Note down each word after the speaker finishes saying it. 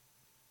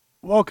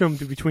Welcome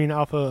to Between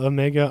Alpha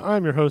Omega.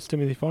 I'm your host,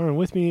 Timothy Farr, and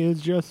with me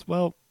is just,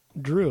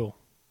 Drew,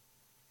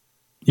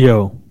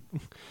 Yo,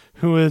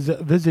 who is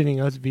visiting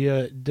us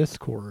via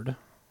Discord.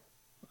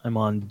 I'm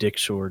on Dick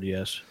Sword,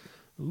 yes.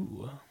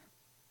 Ooh.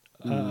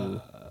 Ooh.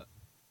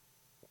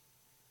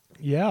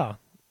 Yeah.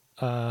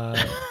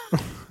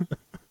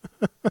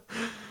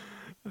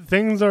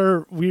 Things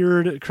are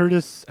weird.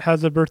 Curtis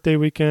has a birthday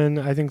weekend.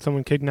 I think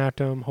someone kidnapped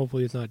him.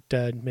 Hopefully he's not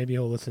dead. Maybe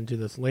he'll listen to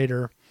this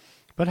later.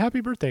 But happy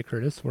birthday,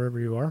 Curtis, wherever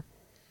you are.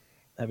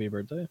 Happy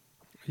birthday.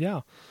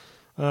 Yeah.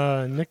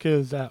 Nick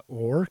is at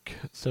work,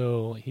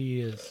 so he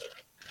is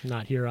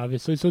not here,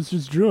 obviously. So it's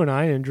just Drew and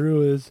I, and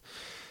Drew is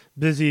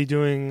busy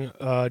doing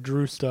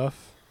Drew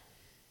stuff.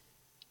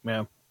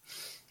 Yeah.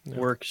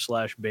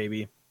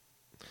 Work/baby.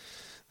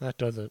 That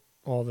does it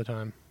all the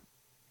time.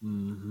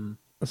 Mm-hmm.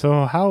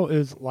 So how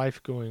is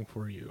life going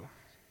for you?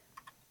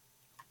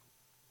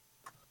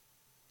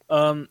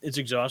 It's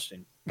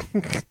exhausting.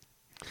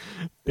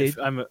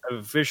 I've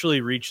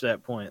officially reached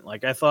that point.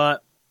 Like, I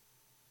thought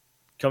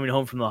coming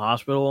home from the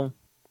hospital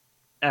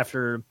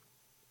after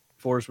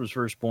Forrest was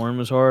first born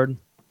was hard.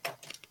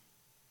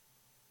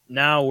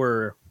 Now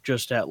we're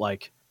just at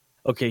like,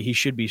 okay, he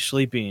should be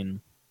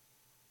sleeping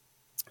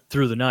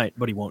through the night,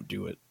 but he won't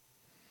do it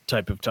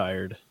type of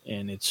tired.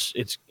 And it's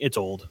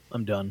old.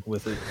 I'm done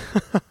with it.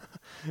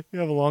 You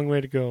have a long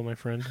way to go, my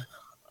friend.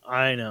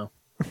 I know.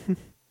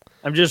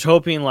 I'm just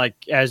hoping,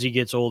 like, as he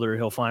gets older,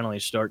 he'll finally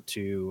start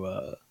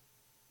to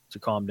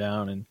calm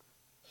down and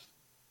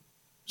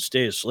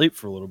stay asleep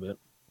for a little bit.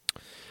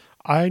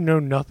 I know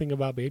nothing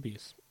about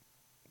babies.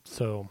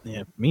 So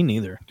Yeah, me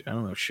neither. I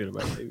don't know shit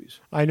about babies.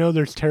 I know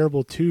there's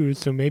terrible twos,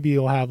 so maybe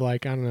you'll have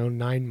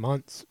 9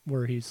 months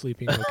where he's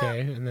sleeping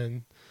okay, and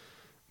then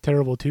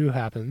terrible two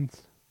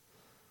happens.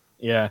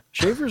 Yeah,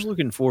 Schaefer's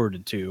looking forward to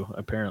 2,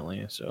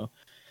 apparently. So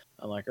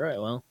I'm like, all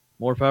right, well,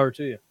 more power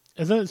to you.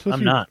 Isn't it supposed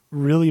I'm to be not.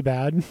 really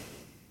bad?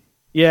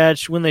 Yeah,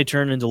 it's when they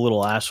turn into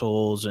little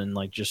assholes and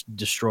like just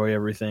destroy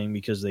everything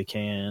because they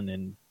can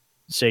and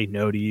say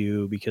no to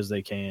you because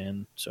they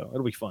can. So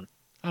it'll be fun.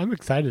 I'm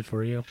excited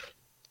for you.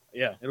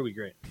 Yeah, it'll be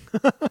great.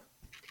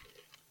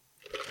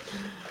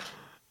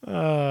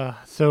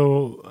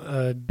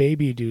 So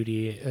baby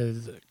duty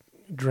is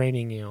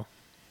draining you.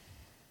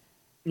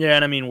 Yeah,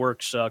 and I mean,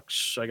 work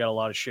sucks. I got a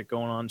lot of shit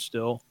going on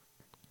still.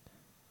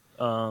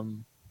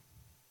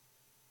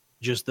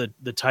 Just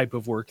the type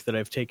of work that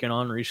I've taken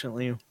on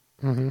recently,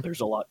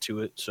 there's a lot to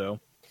it. So,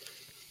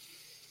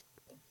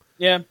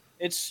 yeah,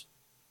 it's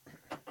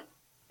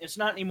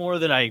not any more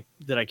that I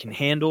can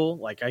handle.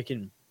 Like I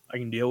can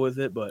deal with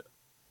it, but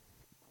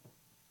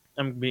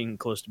I'm being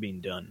close to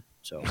being done.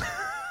 So,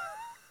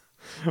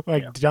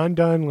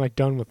 done, like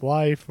done with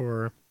life,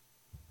 or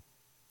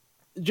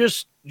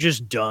just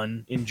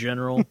done in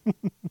general.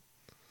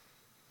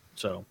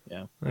 So,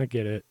 yeah, I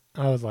get it.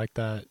 I was like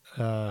that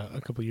a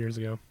couple years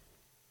ago.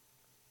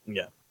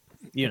 yeah,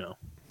 you know.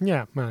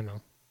 Yeah, I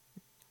know.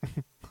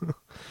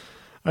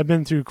 I've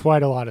been through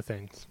quite a lot of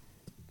things.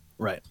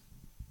 Right.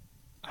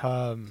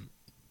 And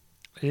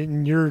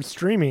you're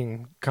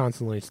streaming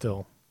constantly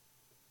still.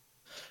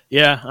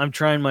 Yeah, I'm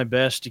trying my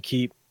best to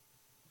keep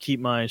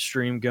my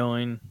stream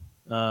going.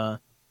 My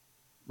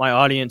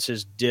audience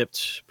has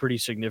dipped pretty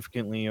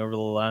significantly over the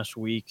last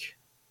week,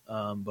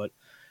 but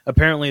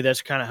apparently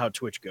that's kind of how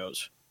Twitch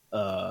goes.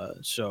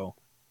 So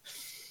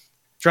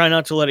try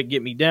not to let it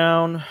get me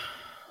down.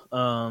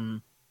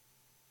 I've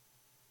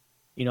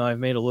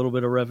made a little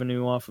bit of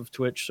revenue off of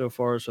Twitch so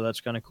far, so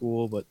that's kind of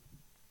cool, but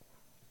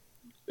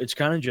it's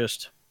kind of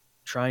just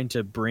trying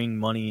to bring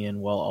money in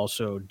while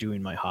also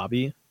doing my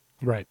hobby.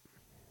 Right.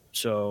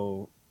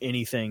 So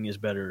anything is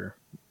better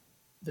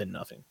than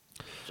nothing.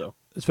 So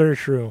it's very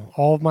true.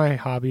 All of my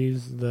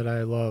hobbies that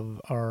I love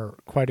are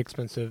quite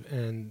expensive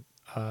and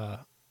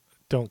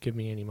don't give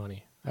me any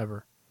money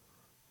ever.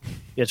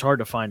 Yeah, it's hard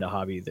to find a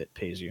hobby that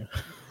pays you.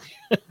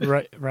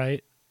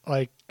 Right.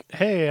 Like,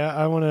 hey,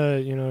 I want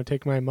to,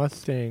 take my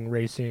Mustang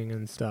racing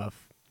and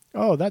stuff.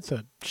 Oh, that's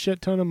a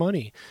shit ton of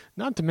money.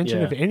 Not to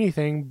mention, if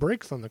anything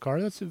breaks on the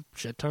car, that's a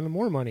shit ton of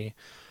more money.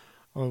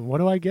 What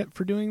do I get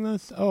for doing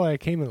this? Oh, I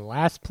came in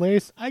last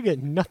place. I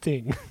get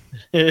nothing.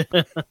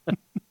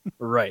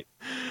 Right.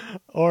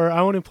 Or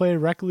I want to play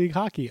rec league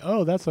hockey.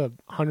 Oh, that's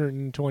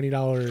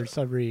 $120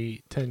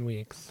 every 10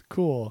 weeks.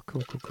 Cool.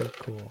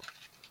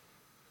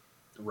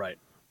 Right.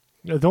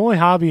 The only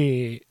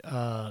hobby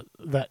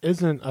that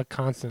isn't a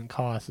constant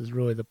cost is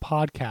really the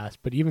podcast,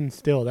 but even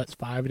still, that's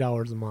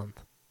 $5 a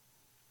month.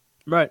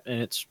 Right,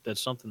 and that's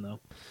something,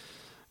 though.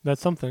 That's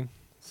something.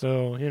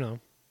 So,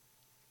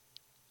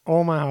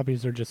 all my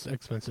hobbies are just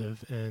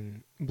expensive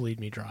and bleed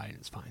me dry, and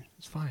it's fine.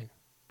 It's fine.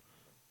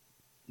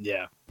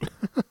 Yeah.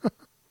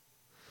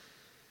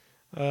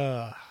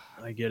 I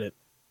get it.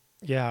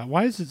 Yeah,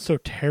 why is it so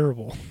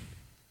terrible?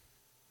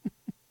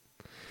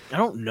 I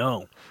don't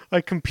know.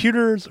 Like,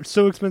 computers are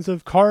so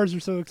expensive, cars are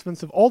so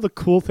expensive, all the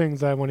cool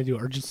things I want to do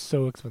are just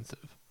so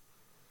expensive.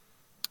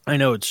 I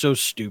know, it's so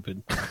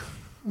stupid.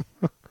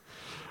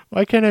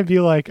 Why can't I be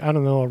like, I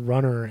don't know, a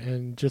runner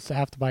and just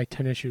have to buy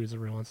tennis shoes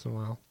every once in a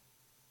while?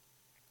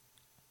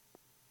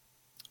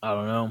 I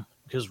don't know,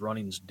 because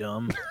running's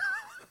dumb.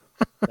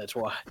 That's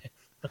why.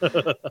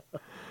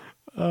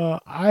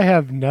 I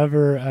have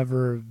never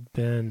ever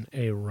been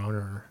a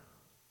runner.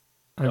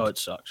 No, it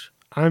sucks.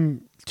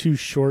 I'm too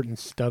short and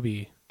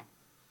stubby.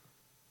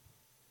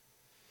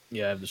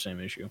 Yeah, I have the same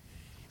issue.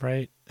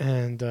 Right?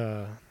 And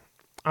I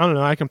don't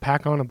know, I can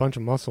pack on a bunch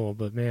of muscle,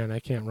 but man, I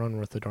can't run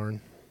worth a darn.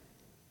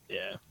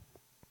 Yeah.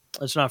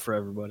 It's not for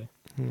everybody.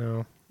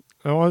 No.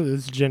 Oh,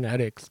 it's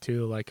genetics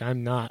too. Like,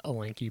 I'm not a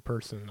lanky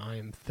person. I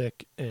am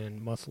thick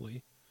and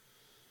muscly.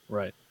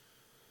 Right.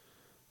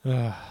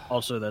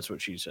 Also, that's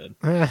what she said.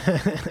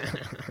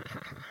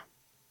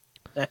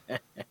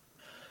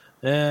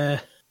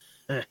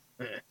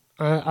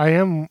 I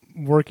am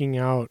working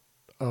out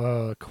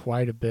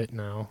quite a bit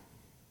now.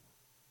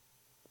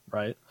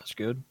 Right. That's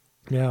good.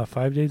 Yeah,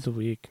 5 days a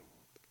week.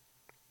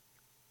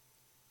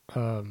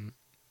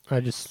 I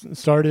just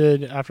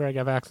started after I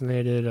got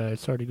vaccinated. I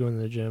started going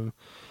to the gym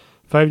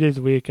 5 days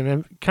a week,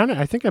 and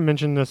I think I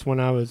mentioned this when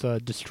I was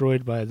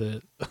destroyed by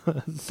the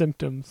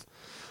symptoms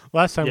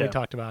last time we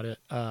talked about it.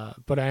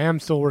 But I am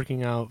still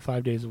working out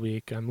 5 days a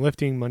week. I'm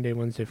lifting Monday,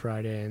 Wednesday,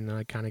 Friday, and then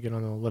I kind of get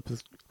on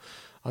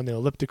the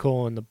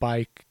elliptical and the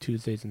bike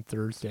Tuesdays and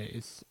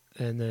Thursdays,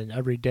 and then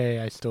every day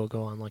I still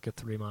go on like a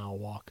 3-mile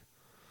walk.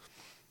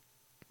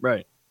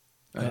 Right.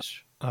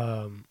 Nice.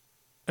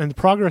 And the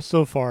progress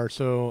so far,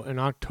 so in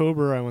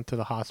October I went to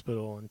the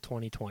hospital in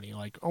 2020,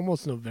 like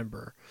almost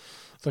November.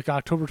 It's like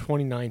October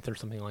 29th or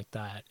something like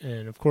that.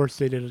 And of course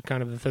they did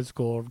kind of a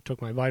physical,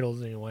 took my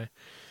vitals anyway.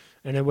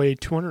 And I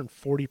weighed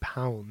 240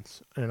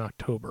 pounds in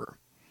October.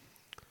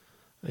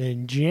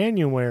 In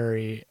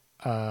January,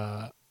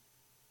 I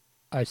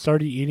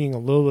started eating a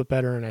little bit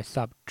better and I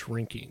stopped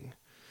drinking.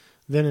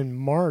 Then in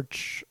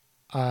March,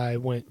 I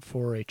went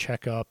for a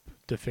checkup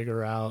to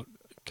figure out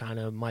kind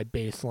of my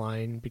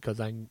baseline, because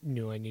I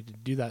knew I needed to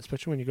do that,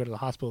 especially when you go to the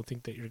hospital and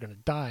think that you're going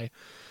to die.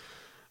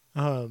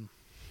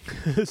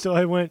 So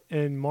I went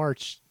in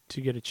March to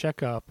get a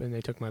checkup, and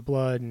they took my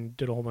blood and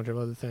did a whole bunch of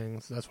other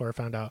things. That's where I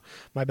found out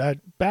my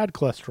bad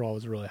cholesterol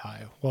was really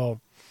high.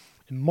 Well,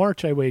 in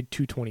March I weighed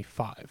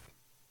 225.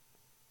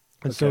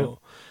 And so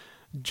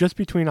just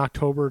between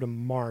October to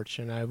March,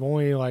 and I've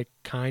only like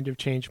kind of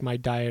changed my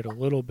diet a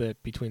little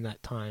bit between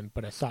that time,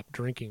 but I stopped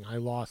drinking. I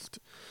lost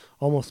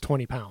almost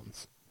 20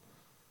 pounds.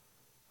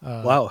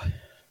 Wow.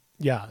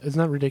 Yeah,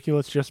 isn't that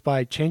ridiculous? Just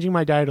by changing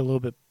my diet a little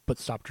bit, but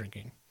stop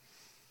drinking.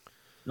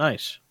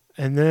 Nice.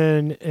 And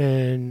then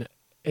in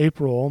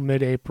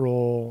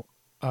mid-April,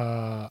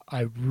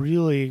 I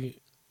really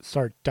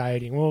start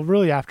dieting. Well,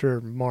 really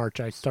after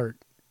March, I start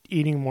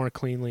eating more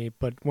cleanly.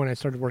 But when I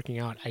started working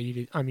out,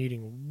 I'm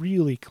eating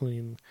really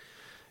clean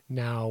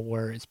now,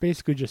 where it's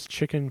basically just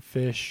chicken,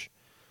 fish,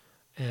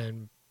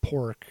 and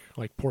pork,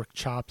 like pork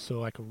chops, so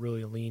like a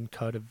really lean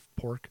cut of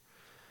pork.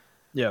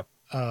 Yeah.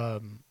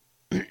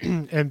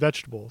 And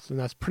vegetables, and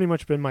that's pretty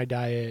much been my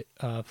diet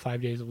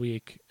 5 days a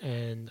week.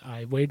 And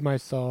I weighed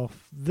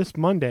myself this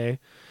Monday,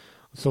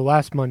 so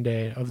last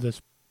Monday of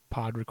this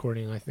pod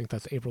recording, I think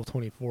that's April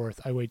 24th,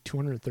 I weighed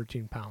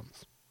 213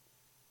 pounds.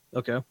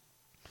 Okay.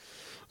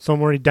 So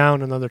I'm already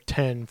down another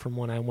 10 from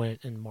when I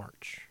went in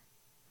March.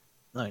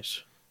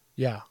 Nice.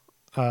 Yeah.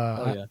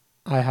 Yeah.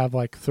 I have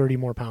like 30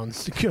 more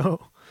pounds to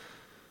go.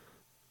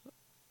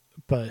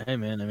 But hey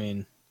man, I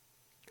mean,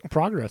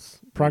 progress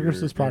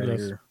is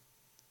progress.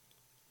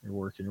 You're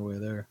working your way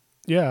there.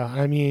 Yeah,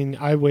 I mean,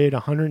 I weighed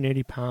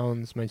 180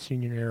 pounds my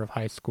senior year of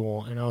high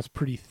school, and I was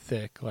pretty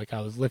thick. Like,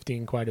 I was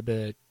lifting quite a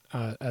bit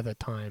at the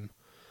time.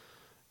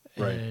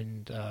 Right.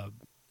 And,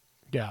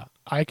 yeah,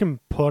 I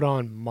can put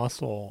on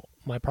muscle.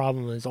 My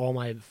problem is all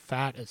my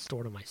fat is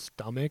stored in my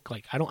stomach.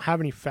 Like, I don't have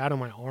any fat on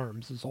my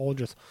arms. It's all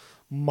just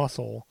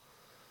muscle.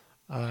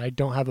 I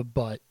don't have a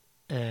butt,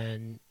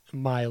 and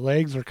my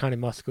legs are kind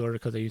of muscular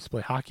because I used to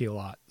play hockey a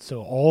lot.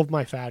 So all of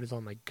my fat is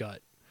on my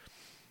gut.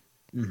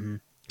 Mm-hmm.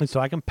 And so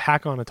I can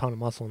pack on a ton of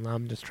muscle, and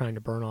I'm just trying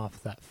to burn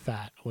off that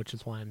fat, which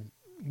is why I'm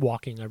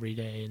walking every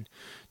day and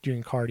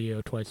doing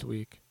cardio twice a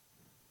week.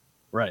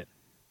 Right.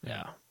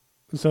 Yeah.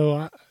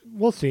 So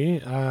we'll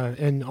see.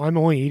 And I'm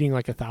only eating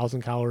like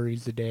 1,000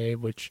 calories a day,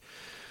 which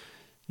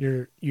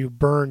you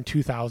burn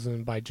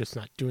 2,000 by just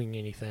not doing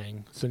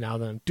anything. So now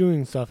that I'm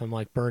doing stuff, I'm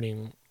like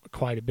burning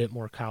quite a bit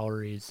more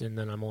calories, and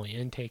then I'm only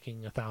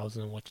intaking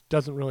 1,000, which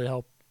doesn't really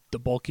help the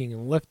bulking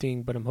and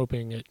lifting, but I'm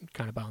hoping it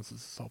kind of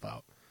balances itself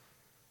out.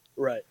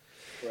 Right.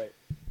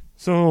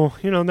 So,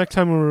 next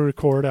time we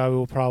record, I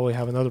will probably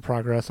have another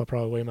progress. I'll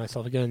probably weigh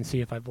myself again and see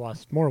if I've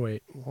lost more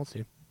weight. We'll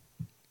see.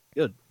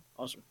 Good.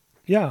 Awesome.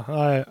 Yeah,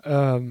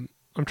 I'm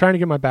trying to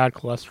get my bad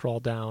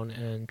cholesterol down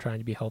and trying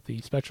to be healthy,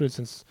 especially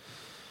since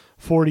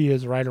 40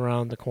 is right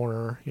around the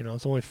corner.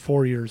 It's only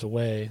 4 years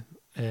away,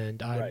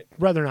 and I'd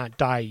rather not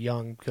die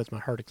young because my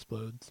heart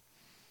explodes.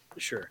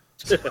 Sure.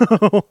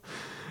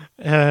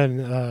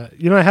 And,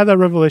 I had that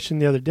revelation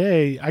the other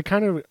day.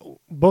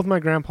 Both my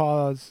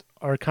grandpas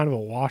are kind of a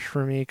wash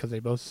for me because they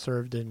both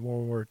served in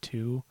World War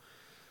II,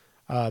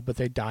 but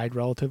they died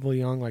relatively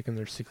young, like in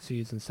their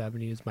 60s and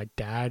 70s. My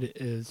dad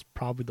is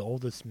probably the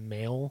oldest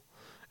male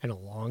in a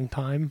long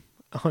time.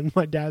 on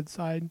my dad's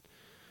side.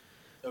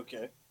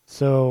 Okay.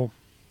 So,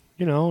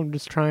 I'm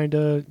just trying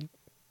to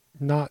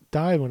not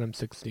die when I'm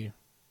 60.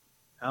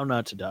 How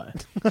not to die.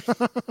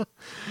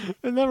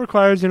 And that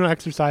requires,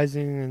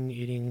 exercising and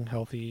eating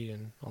healthy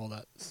and all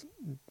that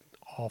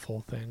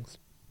awful things.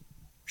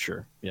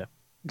 Sure. Yeah.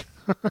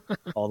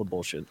 All the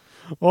bullshit.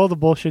 All the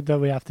bullshit that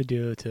we have to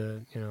do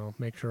to,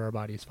 make sure our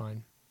body's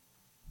fine.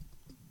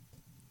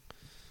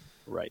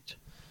 Right.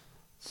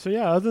 So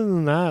yeah, other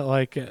than that,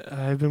 like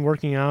I've been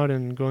working out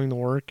and going to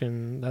work,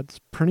 and that's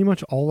pretty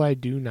much all I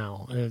do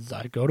now. Is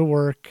I go to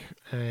work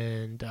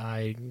and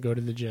I go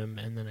to the gym,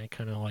 and then I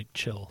kind of like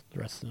chill the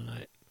rest of the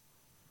night.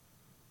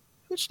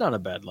 It's not a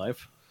bad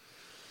life.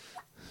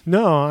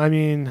 No, I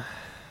mean,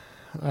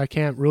 I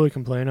can't really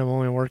complain. I'm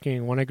only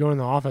working when I go in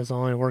the office. I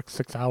only work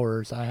 6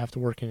 hours. I have to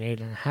work an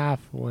 8.5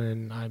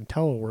 when I'm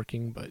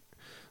teleworking, but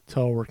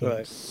teleworking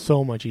is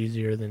so much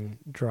easier than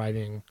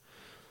driving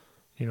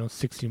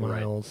 60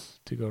 miles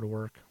to go to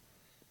work.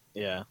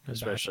 Yeah,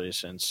 especially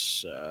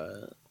since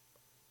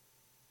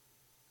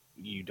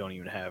you don't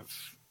even have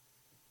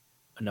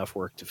enough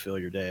work to fill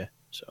your day.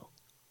 So,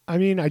 I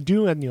mean, I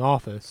do in the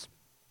office,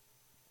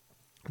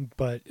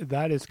 but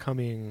that is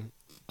coming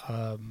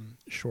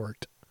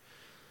short.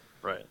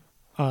 Right.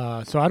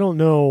 So I don't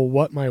know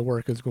what my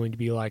work is going to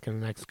be like in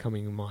the next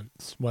coming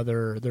months,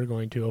 whether they're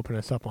going to open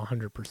us up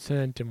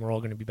 100% and we're all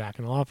going to be back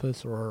in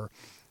office, or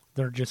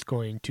they're just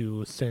going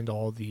to send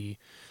all the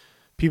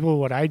people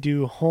what I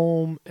do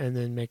home and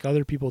then make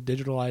other people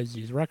digitalize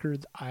these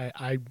records.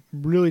 I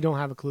really don't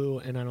have a clue,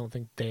 and I don't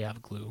think they have a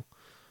clue.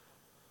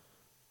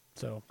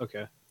 So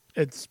okay,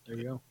 there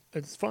you go.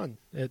 It's fun.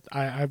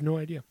 I have no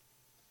idea.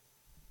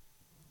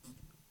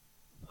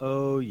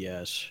 Oh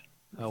yes,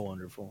 how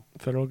wonderful!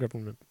 Federal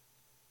government.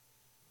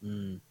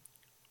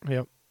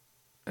 Yep.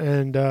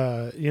 And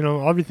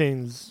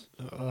everything's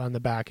on the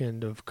back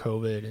end of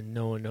COVID, and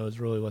no one knows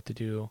really what to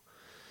do.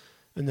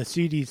 And the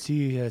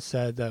CDC has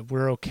said that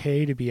we're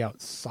okay to be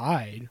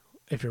outside.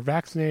 If you're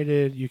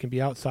vaccinated, you can be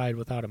outside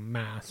without a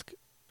mask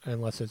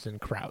unless it's in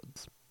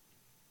crowds.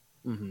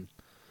 Mm-hmm.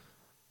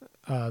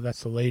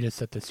 That's the latest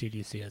that the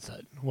CDC has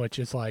said, which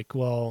is like,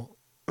 well,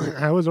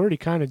 I was already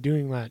kind of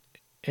doing that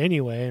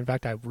anyway. In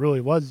fact, I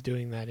really was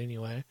doing that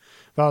anyway.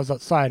 If I was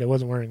outside, I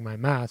wasn't wearing my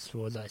mask.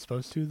 Was I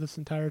supposed to this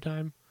entire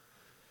time?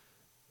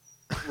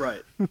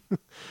 Right.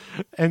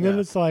 And then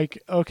it's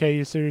like,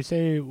 okay, so you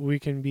say we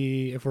can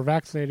be, if we're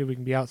vaccinated, we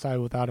can be outside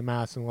without a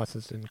mask unless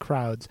it's in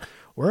crowds.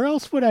 Where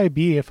else would I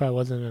be if I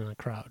wasn't in a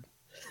crowd?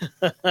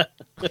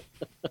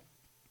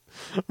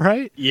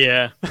 Right?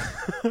 Yeah.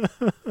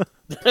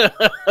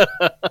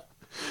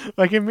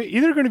 Like, I'm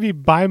either going to be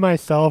by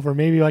myself or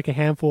maybe like a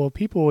handful of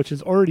people, which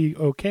is already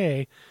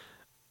okay.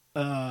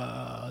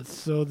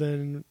 So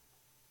then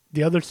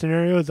the other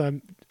scenario is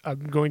I'm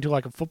going to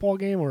like a football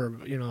game or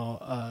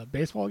a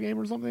baseball game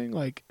or something.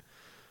 Like,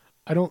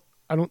 I don't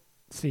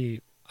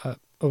see.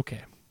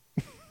 Okay.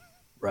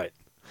 Right.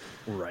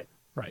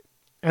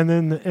 And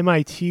then the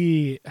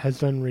MIT has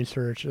done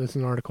research. This is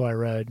an article I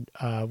read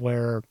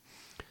where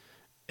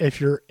if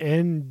you're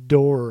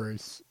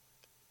indoors,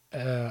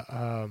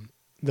 the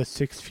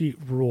 6 feet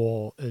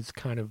rule is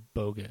kind of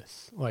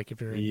bogus. Like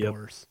if you're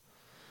indoors,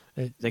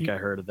 I think I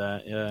heard of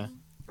that. Yeah.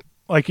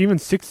 Like even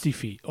 60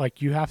 feet.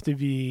 Like you have to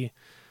be.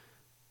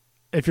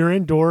 If you're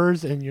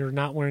indoors and you're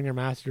not wearing your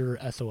mask, you're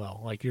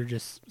SOL. Like you're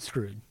just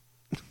screwed.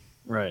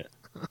 Right.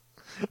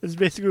 That's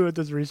basically what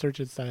this research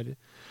has said.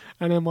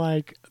 And I'm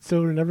like,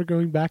 so we're never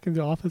going back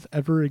into office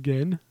ever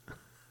again?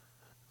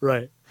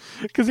 Right.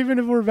 Because even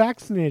if we're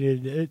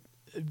vaccinated,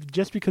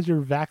 just because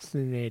you're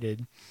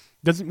vaccinated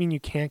doesn't mean you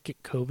can't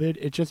get COVID.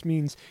 It just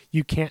means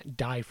you can't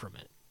die from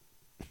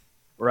it.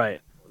 Right.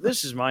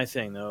 This is my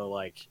thing, though.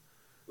 Like,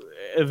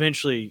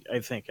 eventually, I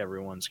think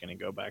everyone's going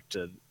to go back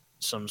to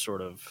some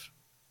sort of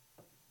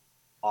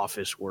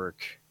office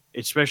work,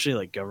 especially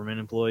like government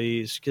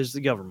employees, because the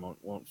government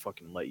won't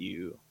fucking let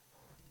you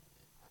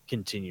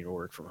continue to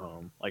work from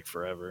home like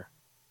forever.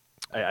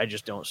 I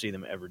just don't see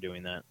them ever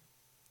doing that.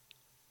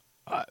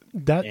 I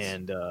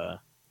don't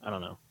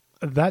know.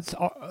 That's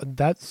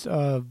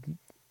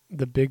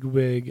the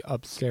bigwig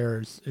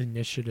upstairs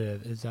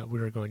initiative is that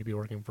we're going to be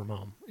working from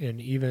home, and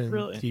even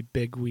the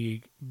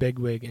bigwig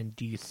in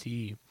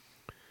DC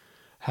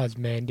has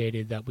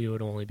mandated that we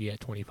would only be at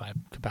 25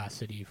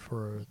 capacity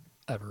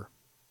forever.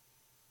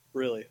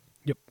 Really?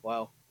 Yep.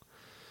 Wow.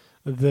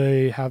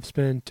 They have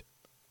spent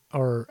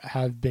or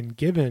have been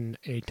given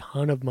a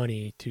ton of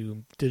money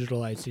to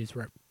digitalize these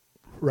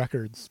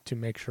records to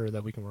make sure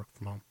that we can work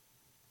from home.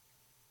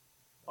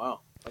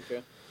 Wow.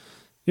 Okay.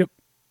 Yep.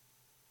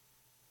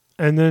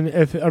 And then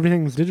if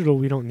everything's digital,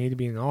 we don't need to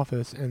be in the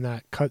office, and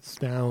that cuts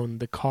down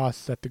the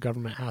costs that the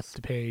government has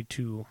to pay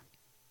to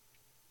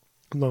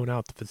loan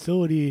out the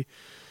facility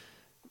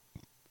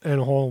and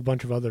a whole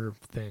bunch of other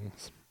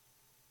things.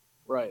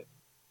 Right.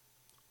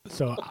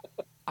 So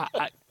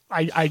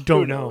I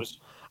don't know.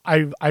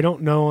 I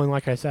don't know, and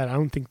like I said, I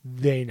don't think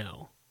they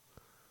know.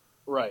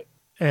 Right.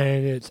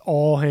 And it's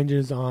all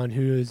hinges on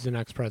who is the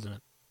next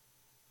president.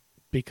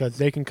 Because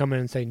they can come in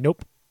and say,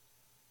 nope,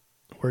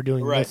 We're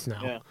doing Right. this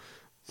now. Yeah.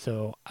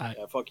 So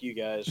Fuck you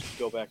guys.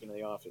 Go back into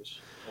the office,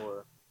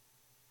 or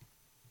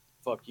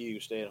fuck you.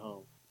 Stay at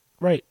home.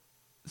 right.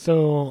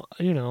 So,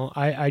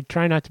 I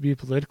try not to be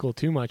political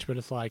too much, but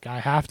it's like I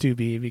have to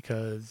be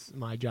because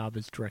my job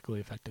is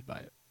directly affected by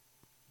it.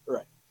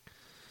 Right.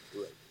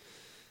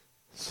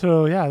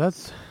 So, yeah,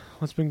 that's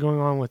what's been going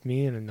on with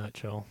me in a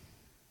nutshell.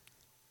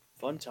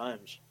 Fun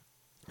times.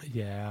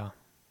 Yeah.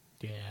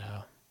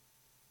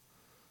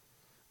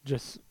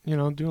 Just,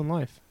 doing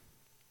life.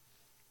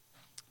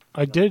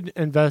 I did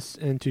invest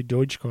into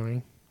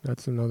Dogecoin.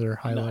 That's another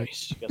highlight.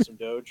 Nice. Got some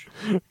Doge.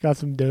 Got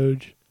some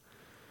Doge.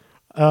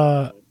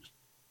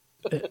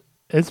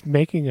 It's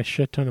making a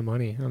shit ton of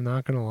money. I'm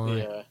not gonna lie.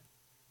 Yeah,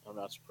 I'm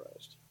not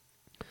surprised.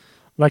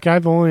 Like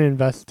I've only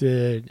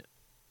invested,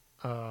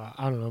 I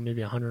don't know,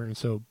 maybe $100 or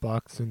so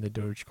in the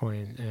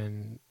Dogecoin,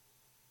 and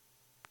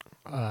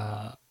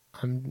I'm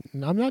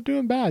not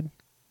doing bad.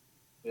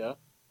 Yeah.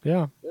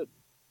 Yeah. Good.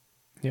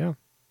 Yeah.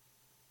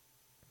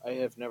 I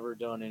have never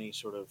done any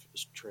sort of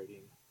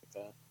trading like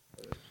that,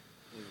 or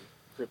any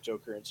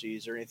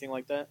cryptocurrencies or anything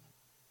like that.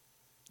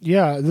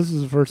 Yeah, this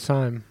is the first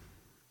time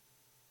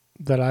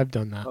that I've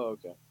done that. Oh,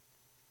 okay.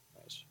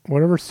 Nice.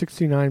 Whatever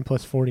 69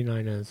 plus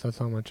 49 is, that's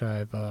how much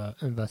I've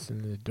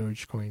invested in the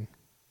Dogecoin.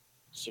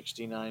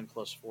 69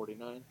 plus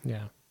 49.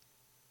 Yeah.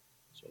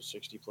 So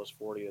 60 plus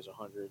 40 is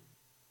 100.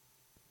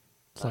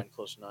 It's 9 like,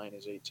 plus 9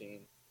 is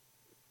 18.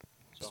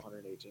 So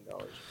 $118.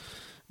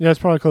 yeah, it's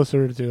probably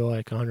closer to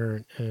like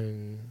 100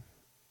 and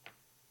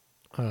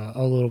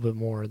a little bit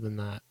more than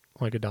that,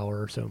 like $1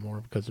 or so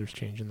more because there's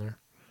change in there.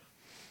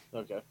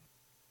 Okay.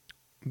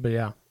 But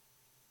yeah.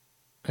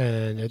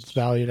 And it's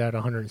valued at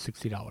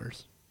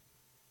 $160.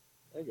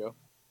 There you go.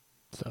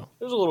 So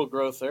there's a little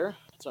growth there.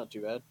 It's not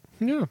too bad.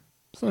 yeah,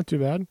 it's not too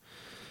bad.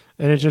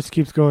 And it just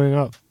keeps going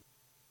up.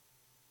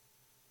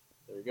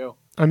 There you go.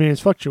 I mean,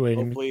 it's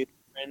fluctuating. Hopefully the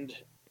trend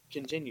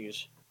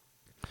continues.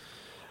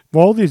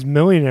 Well, all these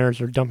millionaires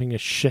are dumping a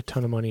shit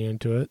ton of money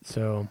into it.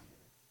 So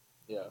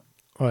yeah,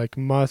 like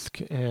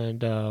Musk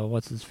and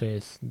what's his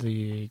face,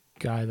 the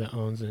guy that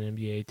owns an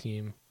NBA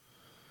team.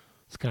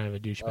 It's kind of a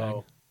douchebag.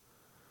 Oh.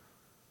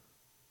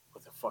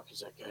 What the fuck is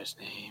that guy's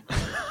name?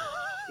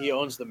 He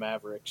owns the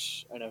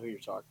Mavericks. I know who you're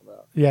talking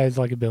about. Yeah, he's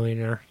like a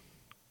billionaire.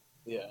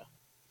 Yeah.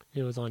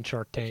 He was on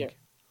Shark Tank.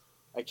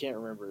 I can't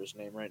remember his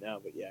name right now,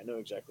 but yeah, I know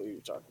exactly who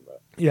you're talking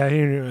about. Yeah, he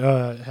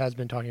has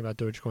been talking about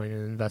Dogecoin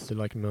and invested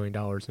like $1 million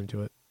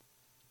into it.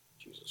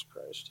 Jesus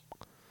Christ.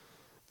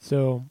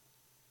 So,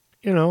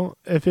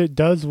 if it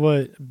does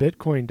what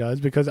Bitcoin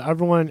does, because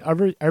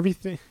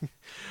everything,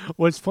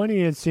 what's funny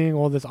is seeing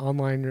all this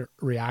online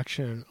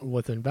reaction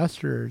with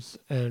investors,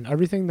 and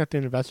everything that the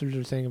investors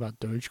are saying about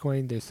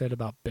Dogecoin, they said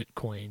about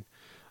Bitcoin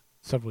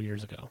several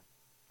years ago.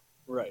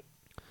 Right.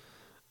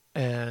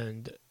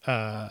 And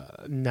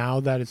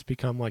now that it's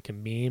become like a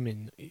meme,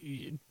 and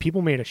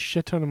people made a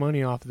shit ton of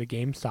money off of the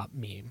GameStop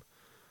meme.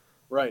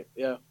 Right,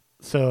 yeah.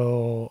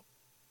 So,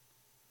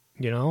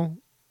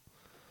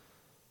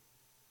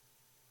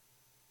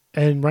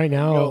 and right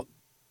now,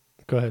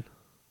 go ahead.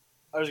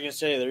 I was gonna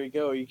say, there you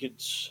go. You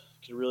could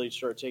really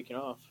start taking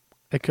off.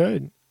 It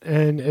could,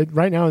 and it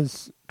right now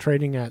is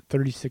trading at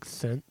 36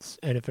 cents.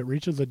 And if it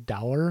reaches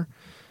 $1,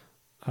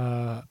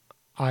 I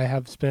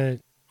have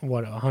spent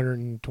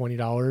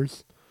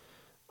 $120.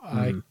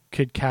 I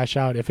could cash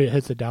out if it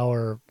hits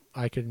 $1.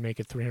 I could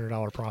make a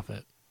 $300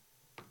 profit.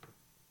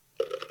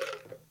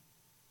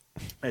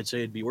 I'd say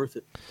it'd be worth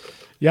it.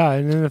 Yeah,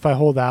 and then if I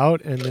hold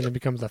out, and then it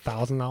becomes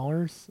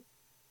 $1,000.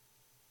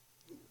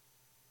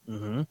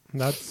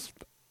 That's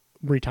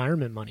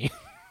retirement money.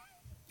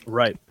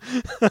 Right.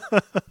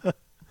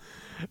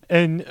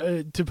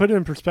 And to put it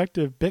in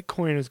perspective,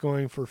 Bitcoin is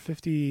going for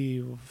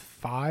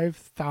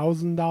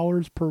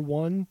 $55,000 per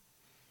one.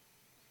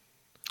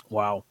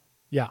 Wow.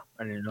 Yeah.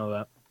 I didn't know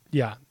that.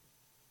 Yeah.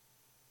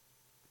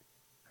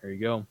 There you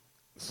go.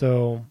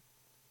 So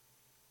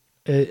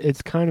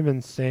it's kind of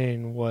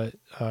insane what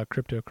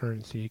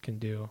cryptocurrency can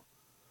do.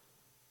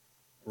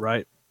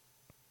 Right.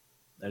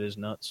 That is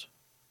nuts.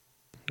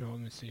 Oh, let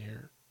me see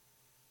here.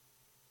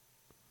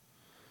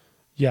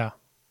 Yeah.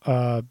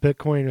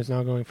 Bitcoin is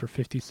now going for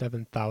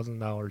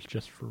 $57,000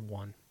 just for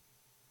one.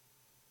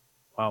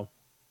 Wow.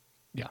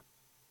 Yeah.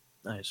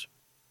 Nice.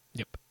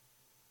 Yep.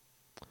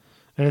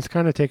 And it's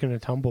kind of taken a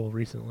tumble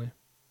recently.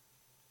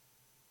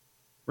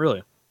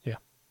 Really? Yeah.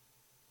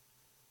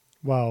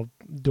 Well,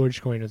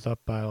 Dogecoin is up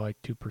by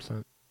like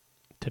 2%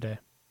 today.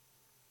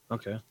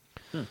 Okay.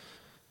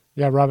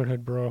 Yeah,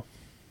 Robinhood, bro.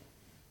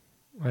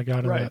 I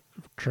got on that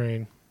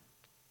train.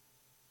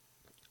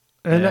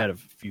 And I had a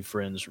few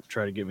friends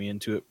try to get me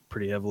into it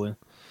pretty heavily.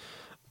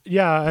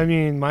 Yeah, I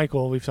mean,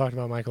 Michael, we've talked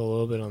about Michael a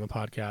little bit on the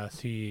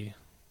podcast. He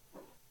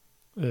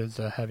is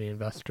a heavy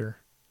investor.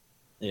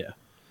 Yeah.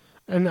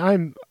 And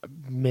I'm like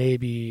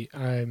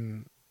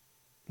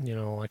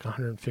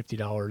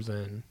 $150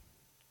 in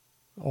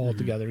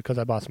altogether because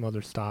I bought some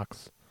other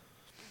stocks.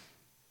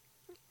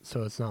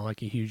 So it's not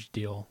like a huge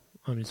deal.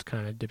 I'm just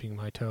kind of dipping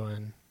my toe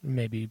in.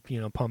 Maybe,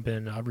 pump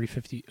in every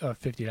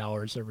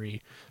 $50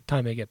 every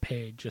time I get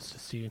paid just to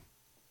see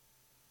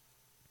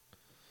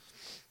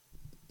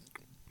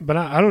But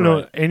I don't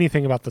know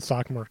anything about the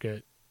stock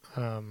market.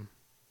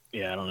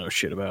 Yeah, I don't know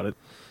shit about it.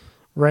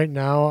 Right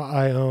now,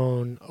 I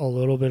own a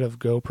little bit of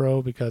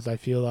GoPro because I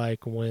feel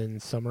like when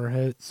summer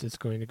hits, it's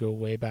going to go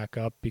way back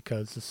up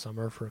because the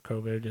summer for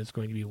COVID is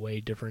going to be way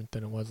different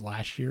than it was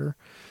last year.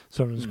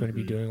 So I'm just going to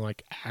be doing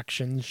like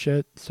action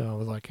shit. So I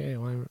was like, hey,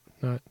 why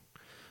not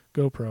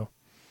GoPro?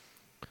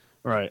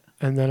 Right.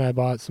 And then I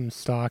bought some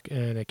stock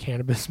in a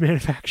cannabis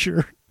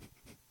manufacturer.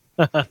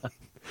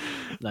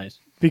 Nice.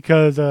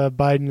 Because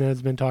Biden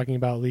has been talking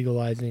about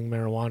legalizing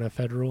marijuana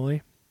federally.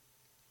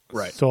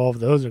 Right. So all of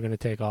those are going to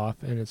take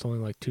off, and it's only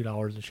like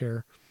 $2 a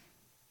share.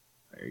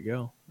 There you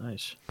go.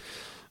 Nice.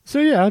 So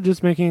yeah,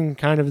 just making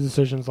kind of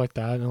decisions like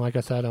that. And like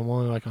I said, I'm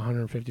only like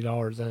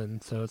 $150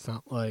 in, so it's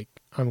not like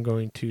I'm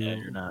going to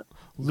you're not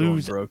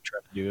lose going broke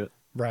trying to do it.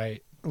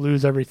 Right.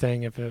 Lose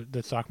everything if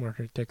the stock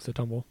market takes a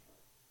tumble.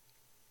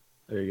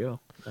 There you go.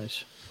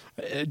 Nice.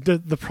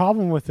 The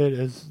problem with it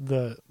is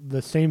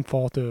the same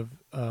fault of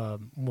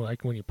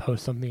like when you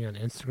post something on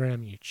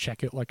Instagram, you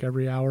check it like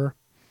every hour.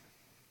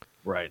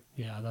 Right.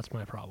 Yeah, that's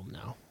my problem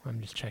now.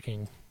 I'm just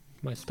checking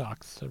my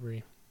stocks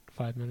every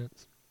 5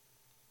 minutes.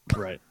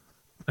 Right.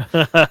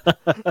 I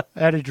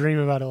had a dream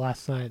about it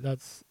last night.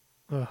 That's...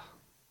 Yeah,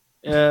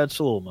 it's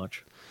a little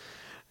much.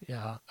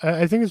 Yeah.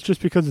 I think it's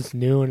just because it's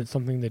new and it's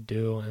something to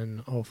do, and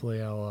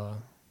hopefully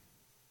I'll,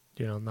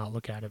 not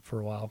look at it for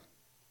a while.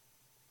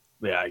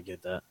 Yeah, I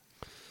get that.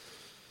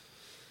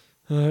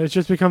 It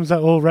just becomes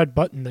that little red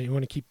button that you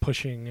want to keep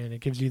pushing, and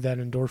it gives you that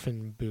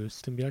endorphin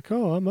boost and be like,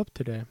 oh, I'm up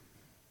today.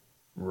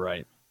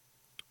 Right.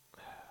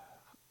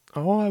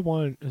 All I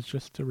want is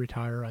just to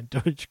retire on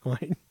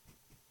Dogecoin.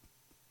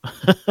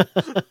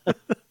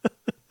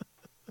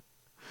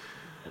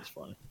 That's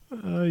funny.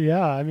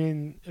 Yeah, I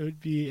mean, it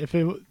would be if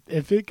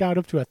it got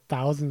up to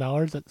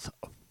 $1,000, that's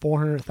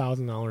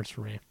 $400,000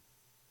 for me.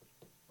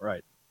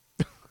 Right.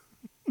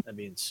 That'd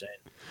be insane.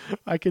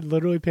 I could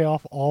literally pay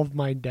off all of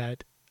my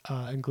debt,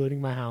 including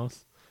my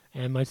house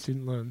and my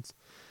student loans.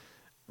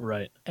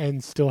 Right.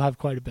 And still have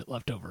quite a bit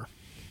left over.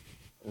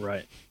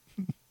 Right.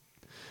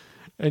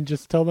 And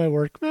just tell my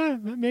work,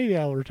 maybe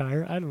I'll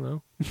retire. I don't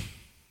know.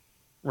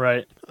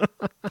 Right.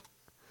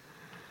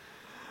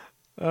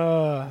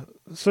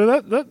 So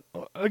that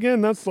again,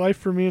 that's life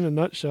for me in a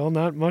nutshell.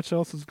 Not much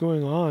else is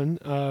going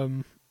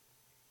on.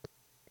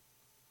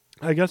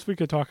 I guess we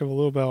could talk a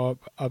little bit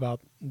about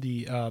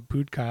the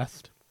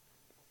podcast.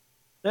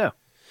 Yeah.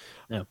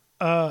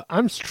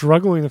 I'm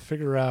struggling to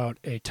figure out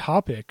a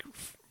topic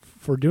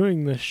for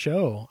doing this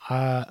show.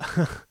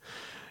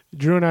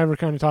 Drew and I were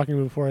kind of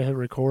talking before I hit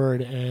record,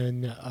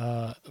 and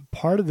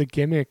part of the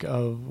gimmick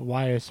of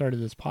why I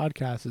started this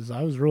podcast is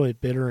I was really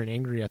bitter and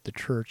angry at the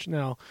church.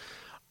 Now,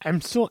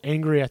 I'm still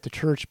angry at the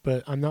church,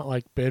 but I'm not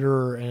like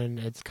bitter, and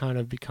it's kind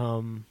of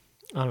become,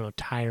 I don't know,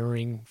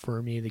 tiring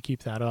for me to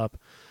keep that up.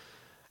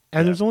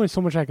 And there's only so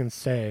much I can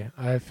say.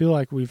 I feel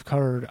like we've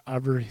covered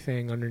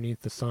everything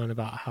underneath the sun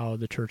about how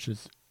the church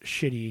is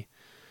shitty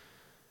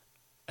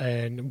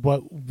and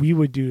what we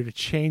would do to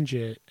change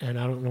it, and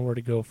I don't know where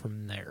to go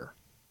from there.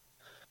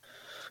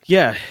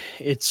 Yeah,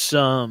 it's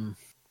like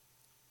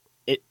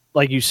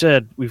you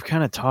said, we've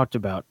kind of talked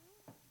about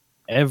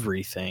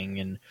everything,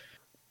 and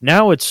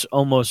now it's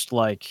almost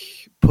like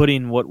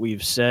putting what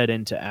we've said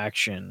into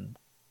action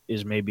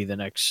is maybe the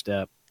next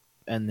step,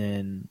 and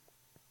then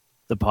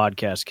the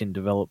podcast can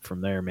develop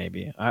from there.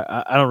 Maybe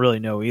I don't really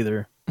know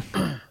either.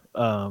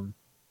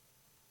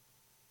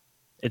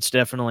 It's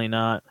definitely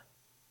not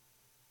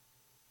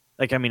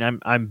like, I mean,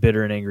 I'm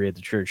bitter and angry at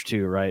the church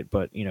too, right?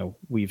 But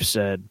we've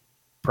said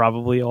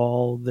probably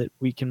all that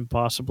we can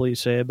possibly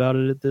say about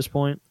it at this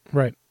point.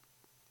 Right.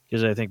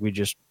 Because I think we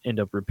just end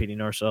up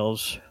repeating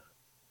ourselves.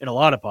 In a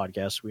lot of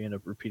podcasts, we end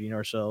up repeating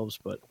ourselves.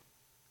 But,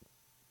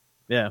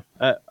 yeah,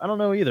 I don't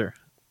know either.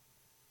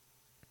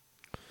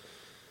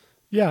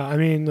 Yeah, I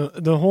mean,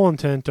 the whole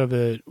intent of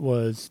it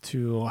was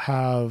to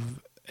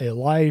have a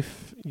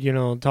life,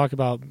 talk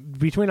about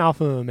between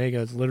Alpha and Omega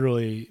is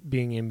literally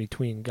being in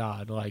between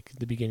God, like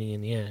the beginning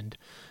and the end.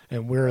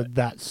 And we're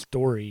that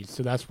story.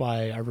 So that's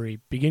why every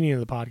beginning of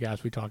the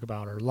podcast we talk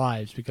about our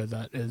lives, because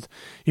that is a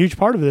huge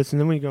part of this. And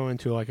then we go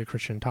into like a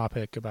Christian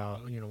topic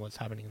about, what's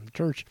happening in the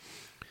church.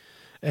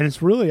 And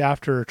it's really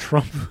after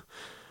Trump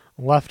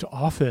left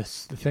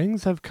office,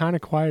 things have kind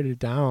of quieted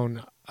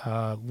down.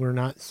 We're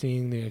not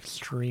seeing the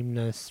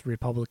extremeness,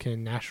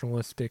 Republican,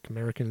 nationalistic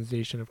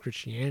Americanization of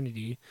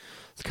Christianity.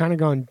 It's kind of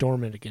gone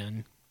dormant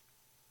again.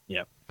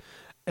 Yeah.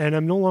 And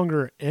I'm no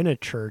longer in a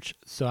church,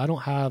 so I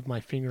don't have my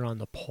finger on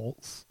the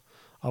pulse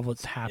of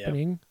what's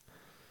happening.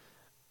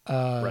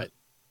 Right.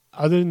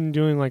 Other than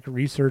doing like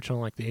research on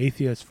like the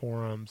atheist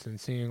forums and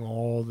seeing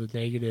all the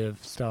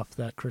negative stuff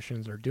that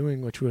Christians are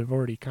doing, which we've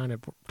already kind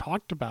of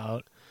talked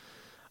about,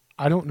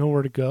 I don't know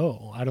where to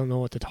go. I don't know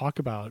what to talk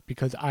about,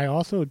 because I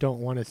also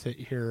don't want to sit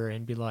here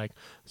and be like,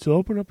 so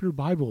open up your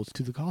Bibles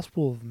to the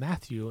Gospel of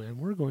Matthew and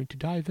we're going to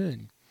dive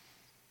in.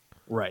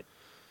 Right.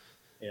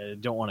 Yeah,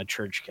 don't want a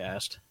church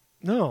cast.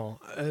 No,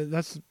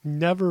 that's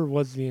never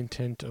was the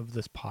intent of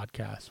this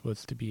podcast,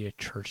 was to be a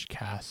church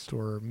cast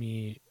or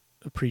me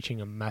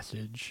preaching a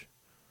message.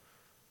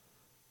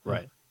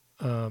 Right.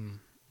 And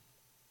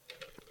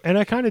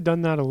I kind of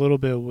done that a little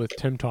bit with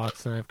Tim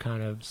Talks, and I've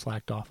kind of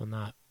slacked off on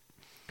that.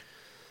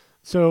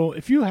 So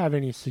if you have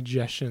any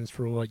suggestions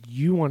for what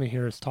you want to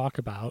hear us talk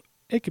about,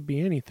 it could be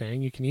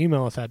anything. You can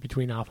email us at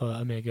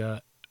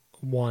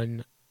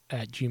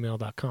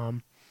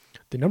betweenalphaomega1@gmail.com.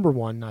 The number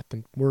 1, not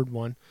the word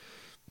 1.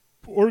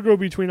 Or go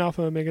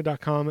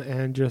betweenalphaomega.com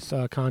and just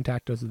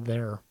contact us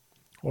there.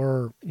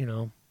 Or,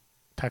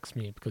 text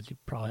me because you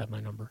probably have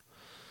my number.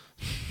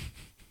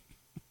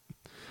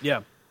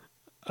 Yeah.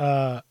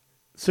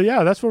 So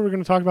yeah, that's what we're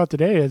going to talk about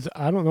today. Is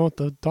I don't know what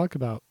to talk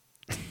about.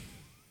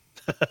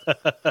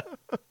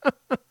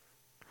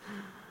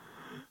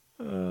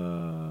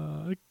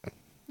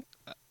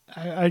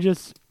 I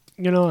just,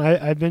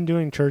 I've been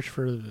doing church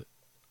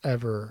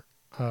forever,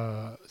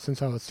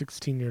 since I was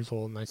 16 years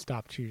old, and I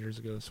stopped 2 years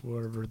ago. So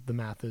whatever the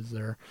math is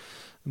there,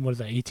 and what is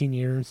that? 18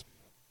 years.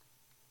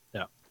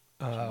 Yeah.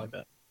 Something like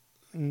that.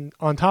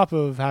 On top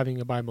of having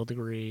a Bible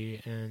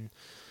degree, and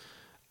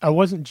I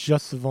wasn't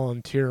just a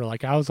volunteer.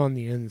 Like, I was on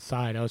the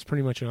inside. I was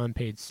pretty much an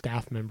unpaid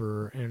staff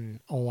member in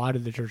a lot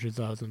of the churches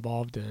I was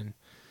involved in.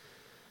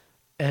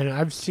 And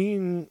I've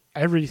seen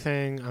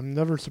everything. I'm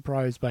never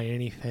surprised by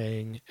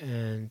anything.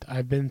 And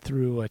I've been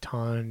through a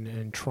ton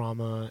and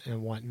trauma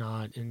and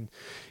whatnot. And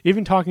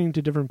even talking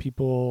to different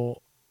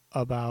people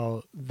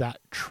about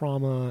that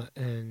trauma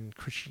and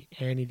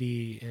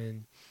Christianity,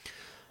 and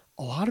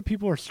a lot of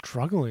people are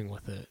struggling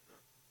with it.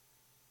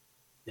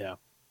 Yeah.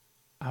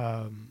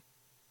 And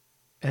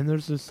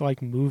there's this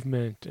like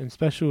movement, and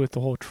especially with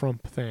the whole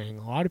Trump thing,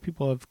 a lot of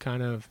people have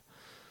kind of,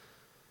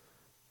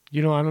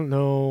 I don't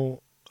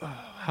know,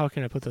 how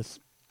can I put this?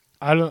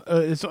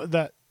 It's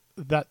that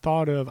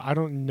thought of, I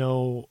don't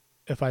know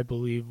if I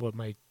believe what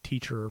my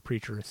teacher or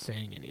preacher is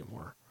saying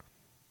anymore.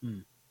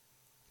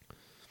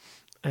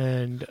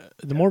 And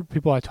the more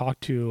people I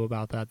talk to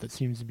about that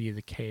seems to be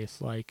the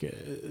case. Like,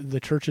 the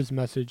church's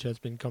message has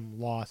become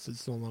lost.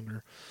 It's no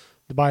longer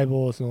the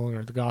Bible. It's no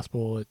longer the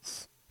gospel.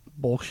 It's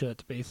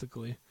bullshit,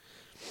 basically.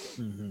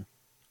 Mm-hmm.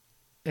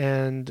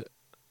 And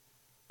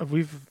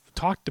we've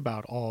talked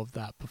about all of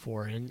that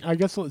before, and I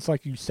guess it's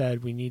like you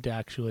said, we need to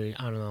actually,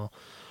 I don't know,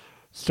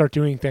 start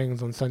doing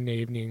things on Sunday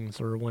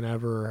evenings or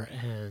whenever,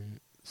 and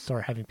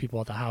start having people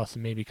at the house,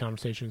 and maybe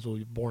conversations will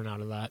be born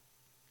out of that.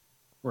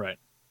 Right.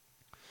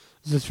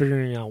 It's just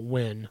figuring out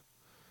when.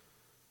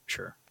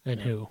 Sure. And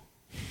who.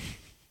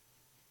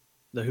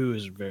 The who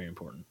is very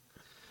important.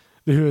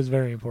 The who is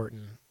very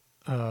important.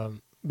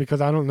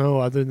 Because I don't know,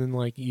 other than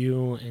like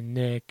you and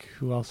Nick,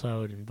 who else I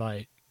would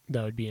invite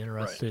that would be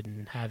interested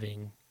in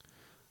having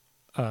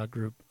a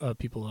group of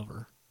people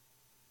over.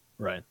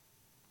 Right.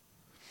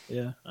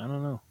 Yeah, I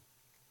don't know.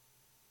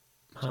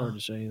 It's hard to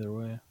say either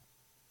way.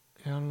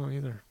 Yeah, I don't know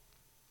either.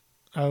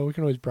 We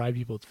can always bribe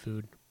people with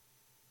food.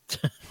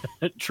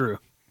 True.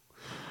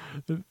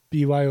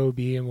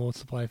 BYOB, and we'll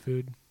supply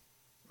food.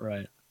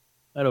 Right.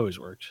 That always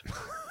works.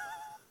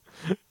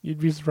 You'd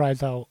be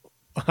surprised how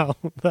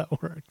that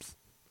works.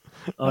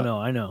 Oh, no,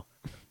 I know.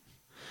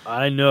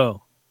 I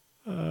know.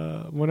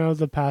 When I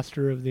was a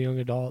pastor of the young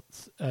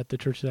adults at the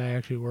church that I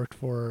actually worked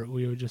for,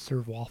 we would just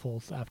serve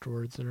waffles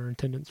afterwards, and our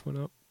attendance went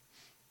up.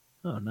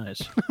 Oh,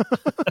 nice.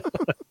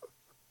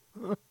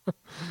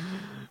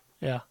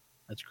 Yeah.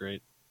 That's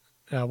great.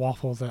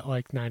 Waffles at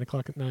like 9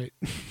 o'clock at night.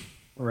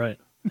 Right.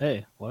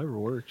 Hey, whatever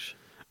works.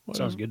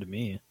 Whatever. Sounds good to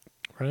me.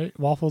 Right?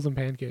 Waffles and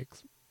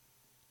pancakes.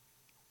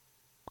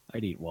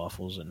 I'd eat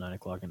waffles at 9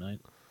 o'clock at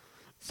night.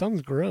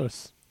 Sounds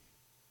gross.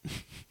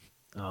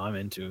 Oh, I'm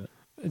into it.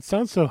 It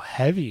sounds so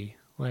heavy.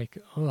 Like,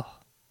 ugh.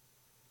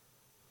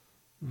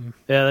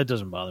 Yeah, that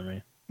doesn't bother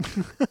me.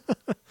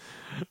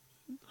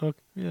 Okay,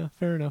 yeah,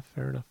 fair enough.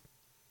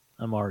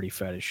 I'm already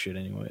fat as shit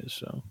anyways,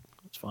 so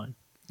it's fine.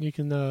 You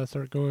can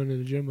start going to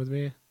the gym with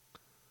me.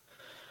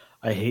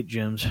 I hate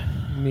gyms.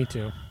 Me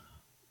too.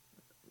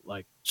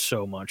 Like,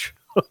 so much.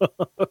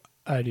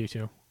 I do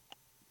too.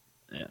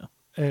 Yeah.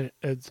 And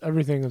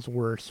everything is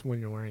worse when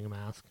you're wearing a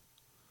mask.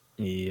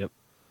 Yep.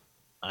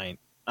 I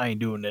ain't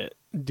doing that.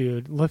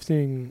 Dude,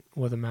 lifting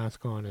with a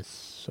mask on is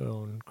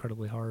so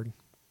incredibly hard.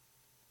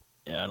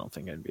 Yeah, I don't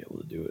think I'd be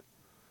able to do it.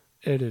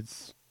 It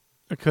is.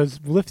 Because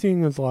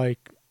lifting is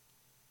like,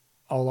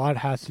 a lot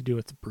has to do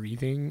with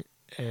breathing.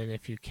 And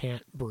if you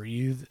can't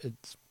breathe,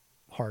 it's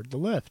hard to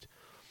lift.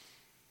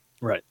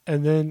 Right.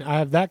 And then I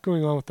have that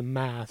going on with the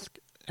mask.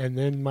 And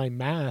then my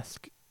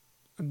mask,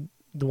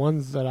 the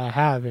ones that I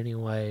have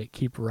anyway,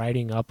 keep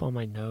riding up on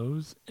my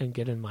nose and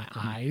get in my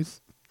eyes.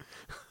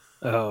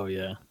 Oh,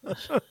 yeah.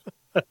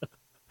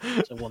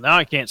 So, well, now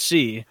I can't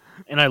see,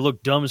 and I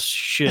look dumb as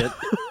shit.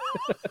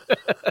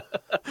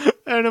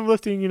 And I'm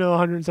lifting,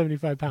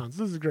 175 pounds.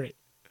 This is great.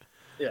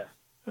 Yeah.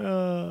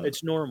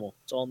 It's normal.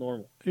 It's all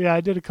normal. Yeah,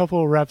 I did a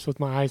couple of reps with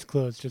my eyes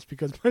closed just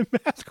because my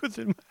mask was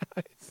in my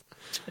eyes.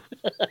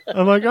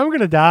 I'm like, I'm going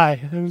to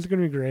die. And it's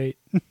going to be great.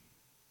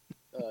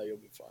 You'll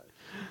be fine.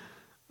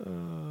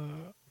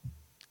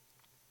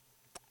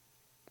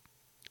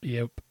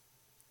 Yep.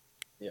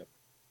 Yep.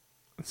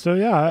 So,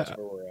 yeah. That's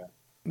where we're at.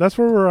 that's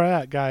where we're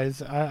at,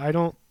 guys. I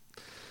don't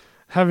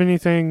have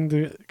anything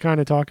to kind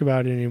of talk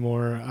about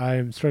anymore.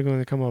 I'm struggling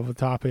to come up with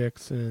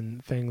topics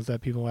and things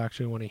that people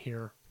actually want to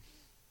hear.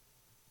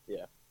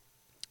 Yeah.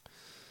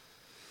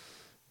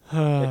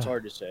 Uh, It's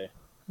hard to say.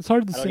 It's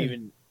hard to I don't say.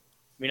 even.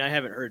 I mean, I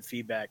haven't heard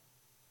feedback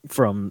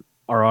from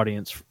our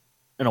audience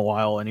in a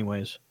while,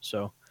 anyways.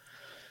 So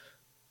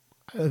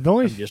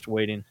I'm just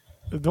waiting.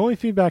 The only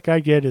feedback I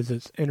get is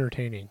it's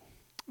entertaining.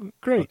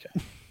 Great.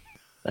 Okay.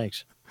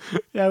 Thanks.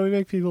 Yeah, we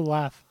make people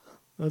laugh.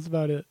 That's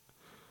about it.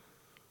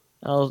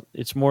 Well,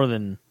 it's better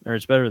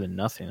than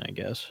nothing, I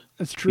guess.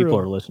 It's true. People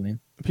are listening.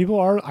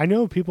 I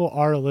know people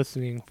are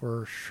listening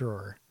for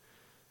sure.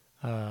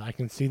 I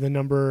can see the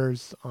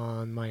numbers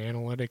on my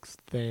analytics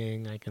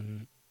thing.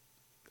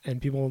 And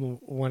people,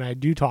 when I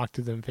do talk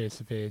to them face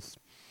to face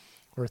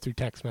or through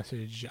text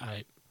message,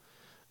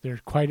 they're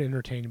quite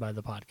entertained by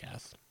the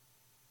podcast.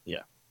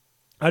 Yeah.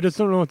 I just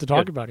don't know what to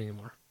talk about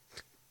anymore.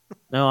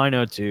 No, I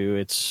know too.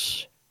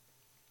 It's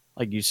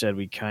like you said,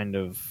 we kind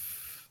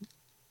of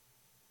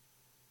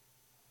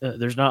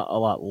there's not a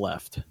lot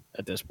left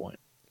at this point.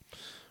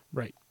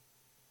 Right.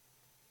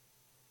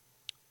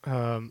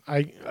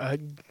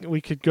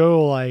 We could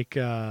go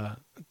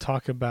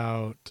talk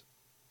about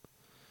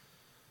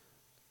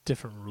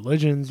different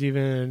religions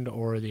even,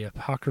 or the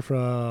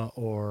Apocrypha,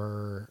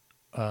 or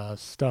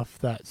stuff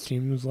that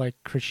seems like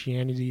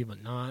Christianity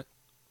but not.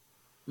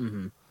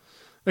 Mm-hmm.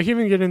 Like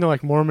even get into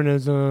like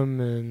Mormonism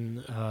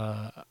and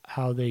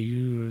how they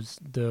use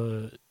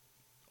the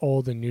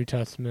Old and New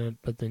Testament,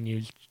 but then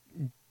use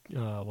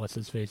what's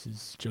his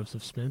face's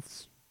Joseph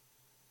Smith's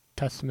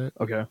Testament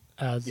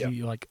as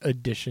the like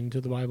addition to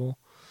the Bible.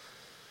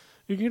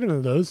 You can get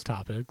into those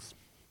topics,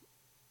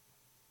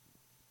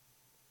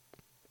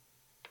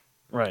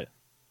 right?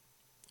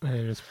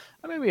 And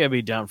maybe I'd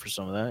be down for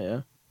some of that.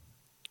 Yeah.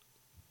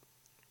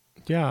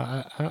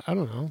 Yeah, I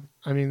don't know.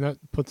 I mean, that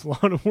puts a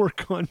lot of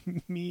work on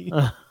me.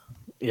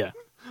 Yeah.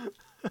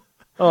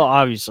 Well,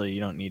 obviously, you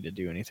don't need to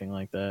do anything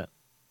like that.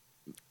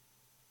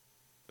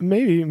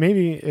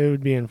 Maybe it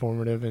would be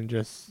informative and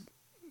just,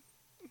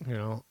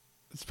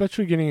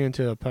 especially getting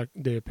into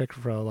the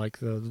Apocrypha, like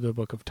the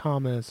Book of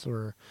Thomas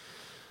or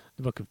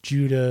the Book of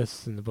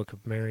Judas and the Book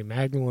of Mary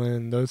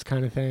Magdalene, those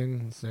kind of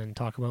things, and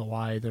talk about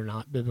why they're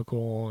not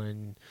biblical.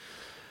 And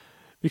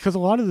because a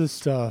lot of this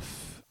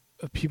stuff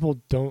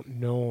people don't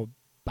know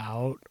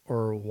about,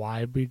 or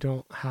why we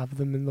don't have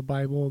them in the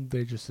Bible.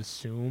 They just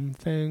assume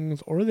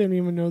things, or they don't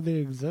even know they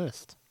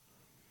exist.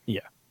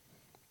 Yeah.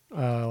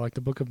 Like the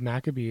Book of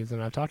Maccabees,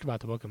 and I've talked about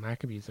the Book of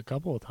Maccabees a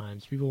couple of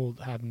times. People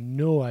have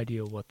no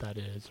idea what that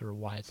is or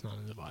why it's not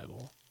in the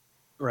Bible.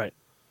 Right.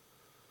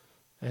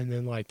 And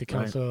then like the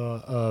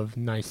Council of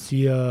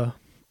Nicaea,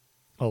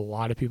 a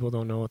lot of people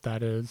don't know what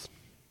that is.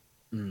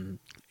 Mm.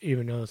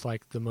 Even though it's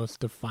like the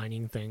most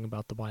defining thing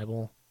about the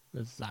Bible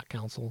is that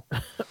council.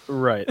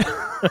 Right.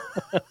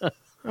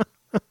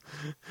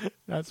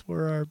 That's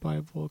where our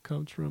Bible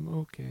comes from.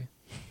 Okay.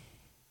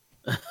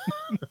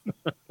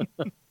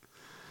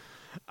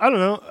 I don't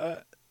know.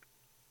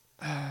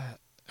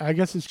 I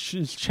guess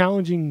it's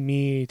challenging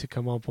me to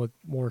come up with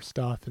more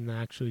stuff and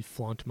actually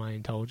flaunt my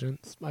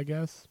intelligence, I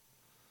guess.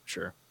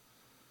 Sure.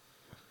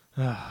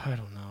 I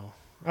don't know.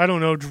 I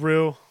don't know,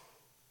 Drew.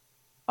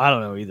 I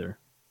don't know either.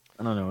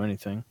 I don't know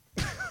anything.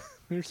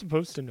 You're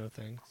supposed to know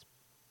things.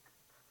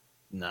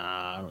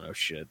 Nah, I don't know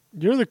shit.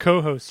 You're the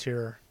co-host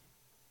here.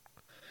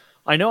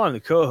 I know I'm the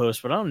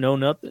co-host, but I don't know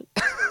nothing.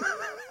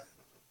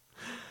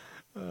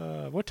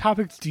 What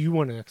topics do you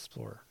want to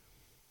explore?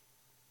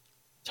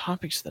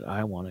 Topics that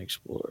I want to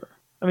explore.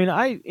 I mean,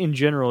 I, in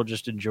general,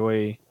 just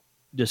enjoy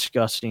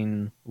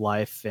discussing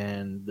life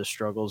and the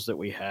struggles that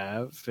we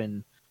have.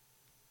 And,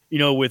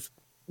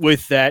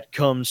 with that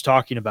comes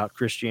talking about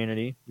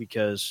Christianity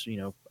because,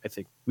 I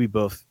think we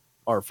both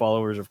are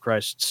followers of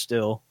Christ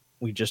still.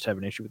 We just have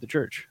an issue with the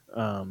church.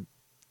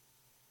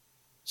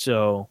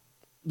 So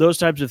those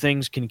types of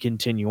things can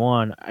continue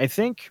on. I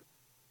think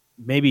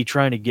maybe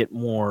trying to get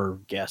more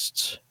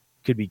guests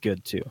could be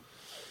good too.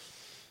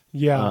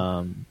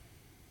 Yeah.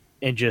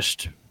 And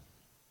just,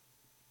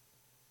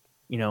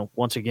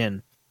 once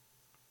again,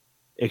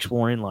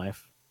 exploring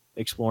life,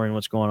 exploring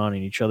what's going on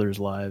in each other's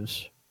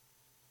lives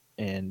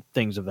and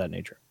things of that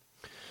nature.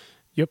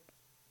 Yep.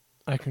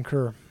 I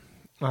concur.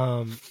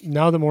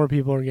 Now that more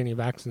people are getting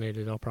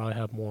vaccinated, I'll probably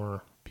have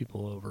more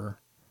people over.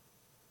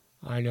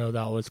 I know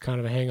that was kind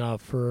of a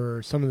hang-up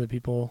for some of the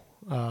people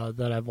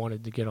that I've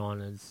wanted to get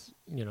on is,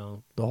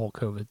 the whole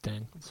COVID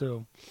thing.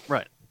 So,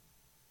 right.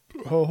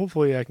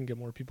 Hopefully I can get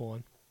more people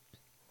on.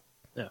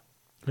 Yeah.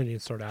 I need to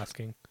start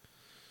asking.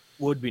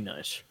 Would be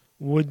nice.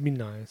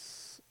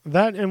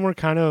 That, and we're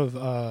kind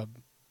of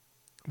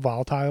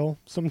volatile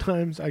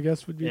sometimes, I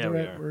guess would be the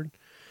right word.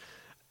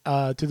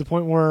 To the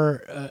point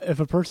where if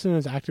a person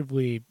is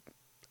actively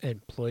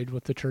employed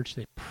with the church,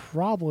 they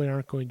probably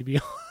aren't going to be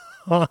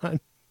on.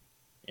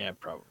 Yeah,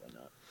 probably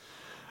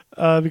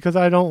not. Because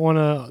I don't want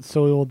to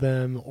soil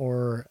them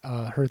or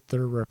hurt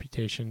their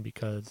reputation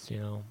because,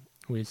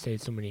 we say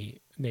so many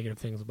negative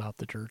things about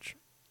the church.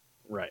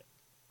 Right.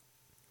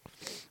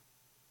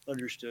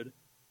 Understood.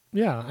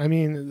 Yeah, I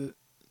mean,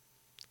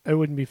 it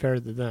wouldn't be fair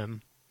to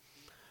them.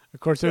 Of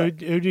course,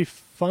 Right. it would be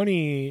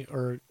funny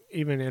or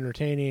even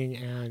entertaining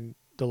and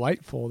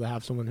delightful to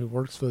have someone who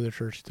works for the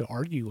church to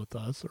argue with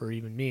us or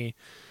even me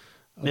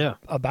Yeah.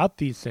 about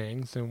these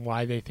things and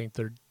why they think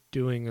they're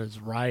doing is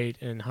right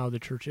and how the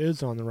church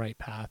is on the right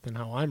path and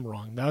how I'm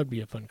wrong. That would be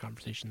a fun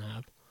conversation to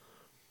have.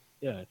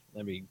 Yeah,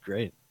 that'd be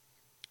great.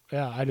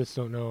 Yeah, I just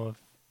don't know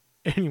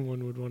if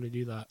anyone would want to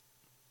do that.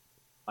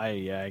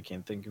 I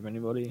can't think of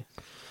anybody.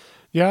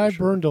 Yeah, I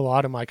Sure. burned a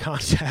lot of my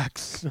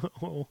contacts.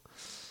 So,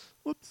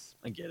 whoops.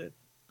 I get it.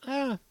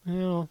 That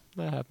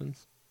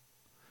happens.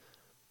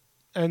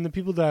 And the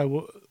people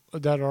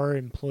that are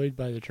employed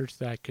by the church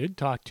that I could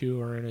talk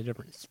to are in a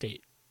different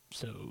state.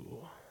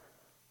 So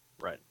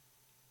Right.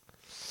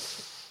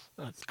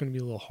 that's going to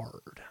be a little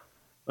hard.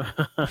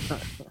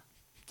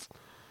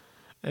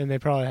 And they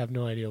probably have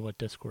no idea what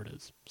Discord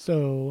is.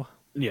 So,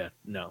 Yeah,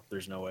 no,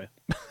 there's no way.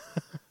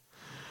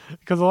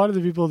 because a lot of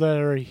the people that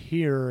are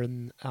here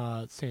in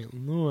St.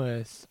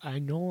 Louis, I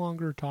no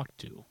longer talk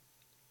to.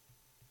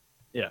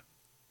 Yeah.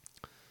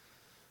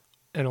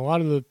 And a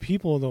lot of the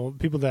people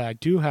that I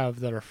do have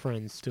that are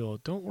friends still,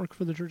 don't work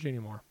for the church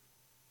anymore.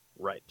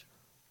 Right.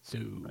 So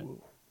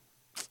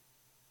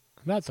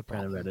that's a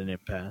Kind problem. of at an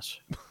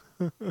impasse.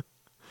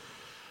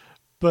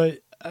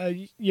 But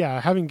yeah,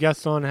 having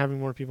guests on, having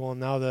more people, and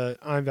now that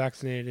I'm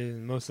vaccinated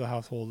and most of the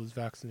household is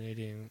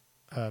vaccinated,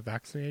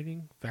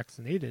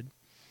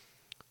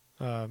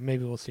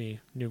 maybe we'll see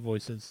new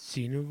voices.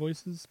 See new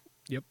voices?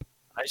 Yep.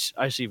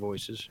 I see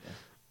voices.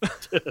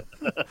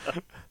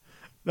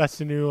 That's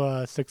the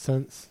new Sixth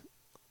Sense.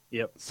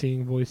 Yep.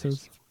 Seeing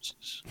voices.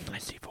 I I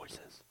see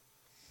voices.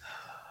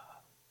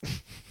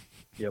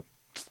 Yep.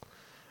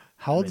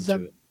 How old I'm is that?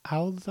 into it.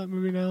 How old is that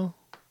movie now?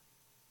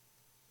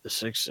 The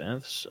Sixth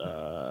Sense.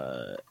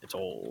 It's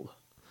old. I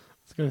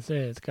was gonna say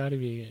it's got to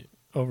be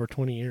over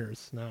 20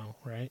 years now,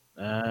 right?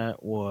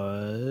 That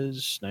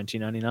was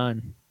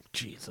 1999.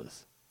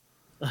 Jesus.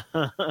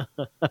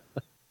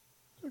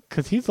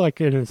 Because he's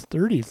like in his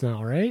 30s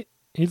now, right?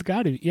 He's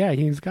got to. Yeah,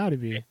 he's got to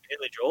be.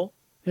 Haley Joel.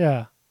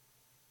 Yeah.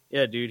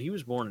 Yeah, dude, he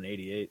was born in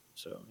 '88,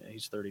 so yeah,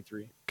 he's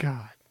 33.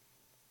 God.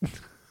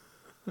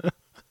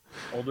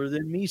 Older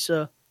than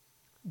Misa.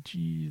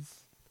 Jeez.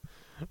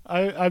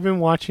 I've been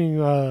watching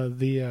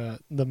the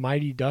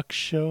Mighty Ducks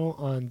show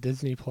on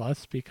Disney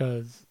Plus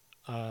because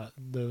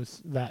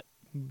those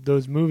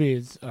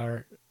movies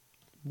are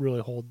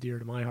really hold dear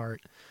to my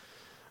heart.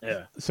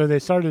 Yeah. So they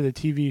started a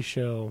TV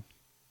show,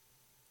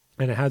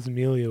 and it has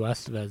Emilio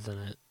Estevez in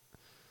it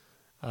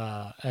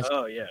as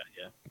Oh yeah,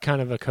 yeah. kind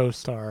of a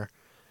co-star.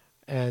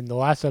 And the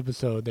last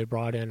episode, they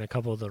brought in a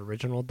couple of the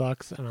original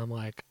Ducks, and I'm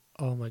like,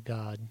 oh my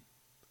god,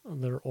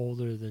 they're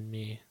older than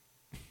me.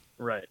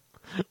 Right.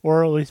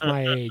 Or at least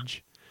my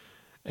age.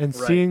 And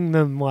Right. seeing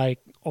them like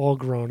all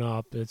grown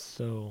up is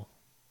so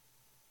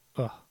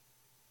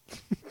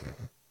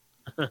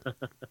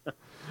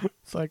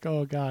it's like,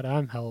 oh god,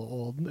 I'm hell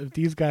old. If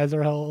these guys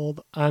are hell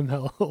old, I'm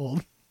hell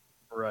old.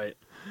 Right.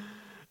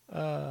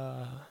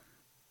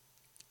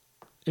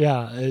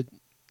 Yeah,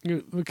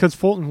 because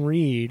Fulton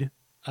Reed,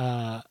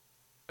 who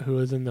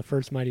was in the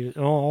first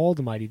all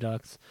the Mighty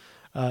Ducks,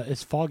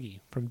 is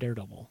Foggy from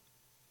Daredevil.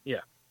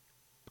 Yeah.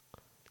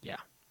 Yeah.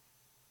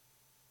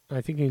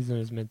 I think he's in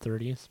his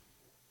mid-30s.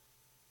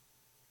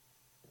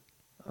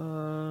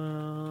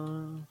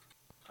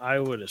 I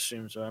would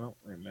assume so. I don't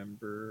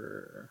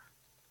remember.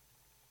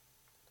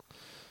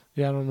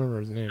 Yeah, I don't remember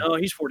his name. No,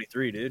 he's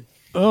 43, dude.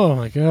 Oh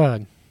my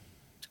god.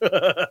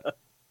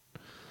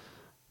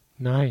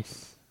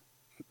 Nice.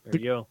 There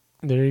you go.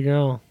 There you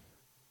go.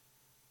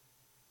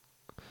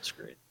 That's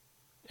great.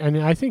 And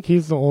I think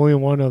he's the only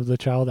one of the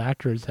child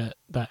actors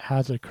that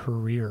has a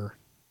career.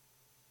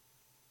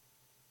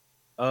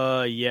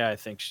 Yeah, I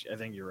think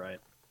you're right.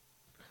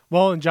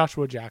 Well, and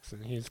Joshua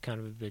Jackson, he's kind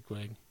of a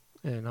bigwig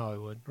in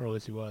Hollywood, or at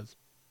least he was.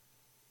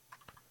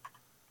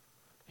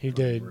 He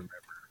did. Remember.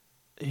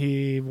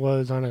 He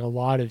was on a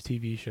lot of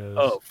TV shows.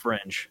 Oh,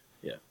 Fringe.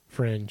 Yeah.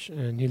 Fringe,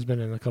 and he's been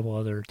in a couple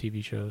other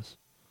TV shows.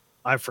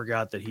 I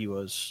forgot that he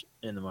was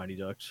in the Mighty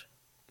Ducks.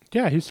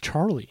 Yeah, he's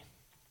Charlie.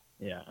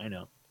 Yeah, I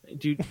know.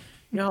 Dude, you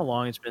know how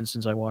long it's been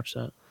since I watched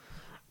that?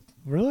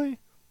 Really?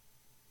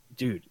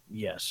 Dude,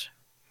 yes.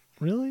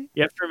 Really?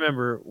 You have to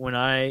remember when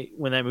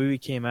that movie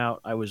came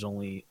out, I was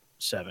only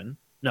 7.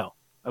 No,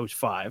 I was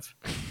 5.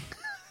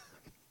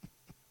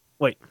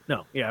 Wait,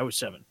 no, yeah, I was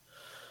 7.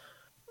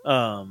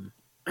 And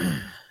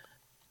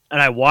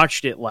I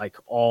watched it like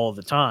all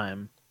the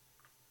time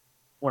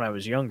when I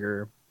was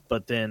younger,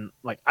 but then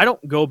like I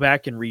don't go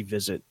back and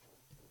revisit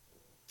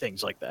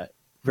things like that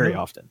very Really?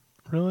 often.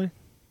 Really?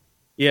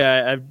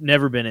 Yeah, I've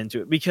never been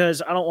into it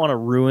because I don't want to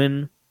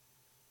ruin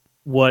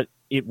what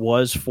it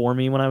was for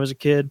me when I was a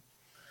kid.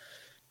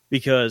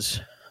 Because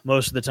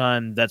most of the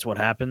time that's what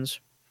happens.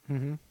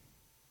 Mm-hmm.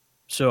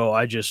 So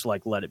I just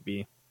like let it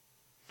be.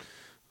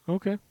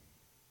 Okay.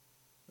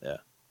 Yeah.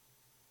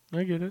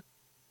 I get it.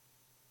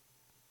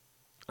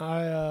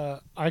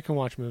 I can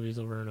watch movies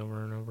over and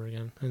over and over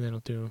again, and they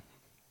don't do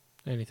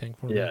anything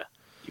for me. Yeah.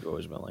 You've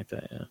always been like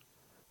that, yeah.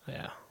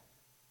 Yeah.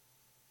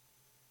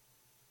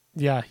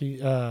 Yeah, he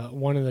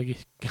one of the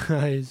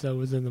guys that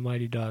was in the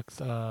Mighty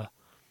Ducks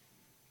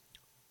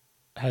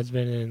has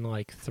been in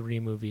like 3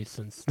 movies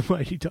since the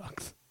Mighty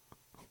Ducks.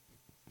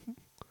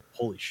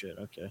 Holy shit!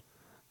 Okay.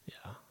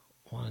 Yeah.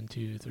 1,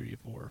 2, 3,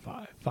 4,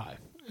 5. 5.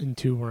 And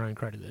 2 were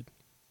uncredited.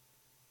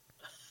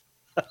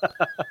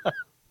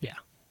 Yeah.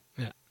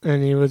 Yeah.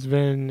 And he was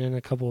been in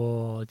a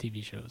couple of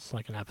TV shows,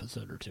 like an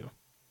episode or 2.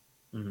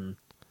 Mm-hmm.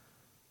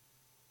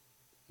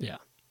 Yeah.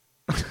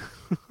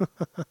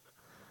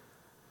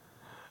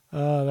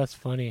 That's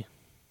funny.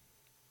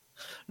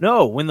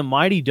 No, when the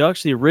Mighty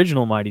Ducks, the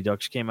original Mighty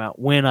Ducks, came out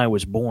when I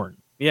was born.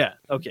 Yeah.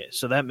 Okay,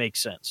 so that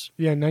makes sense.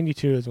 Yeah,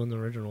 92 is when the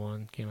original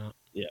one came out.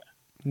 Yeah.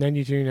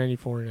 92,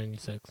 94,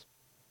 96.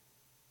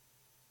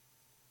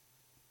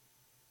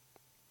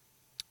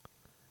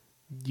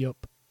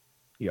 Yup.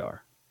 You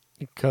are.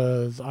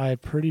 Because I'm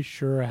pretty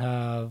sure I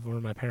have,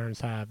 or my parents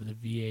have, the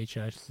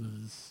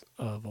VHSs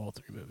of all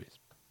 3 movies.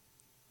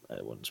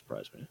 That wouldn't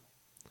surprise me.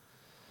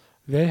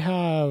 They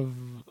have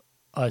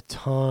a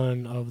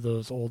ton of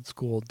those old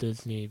school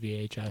Disney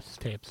VHS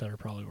tapes that are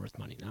probably worth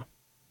money now.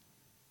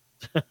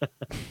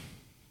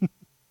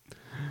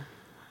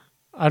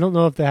 I don't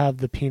know if they have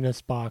the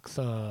Penis Box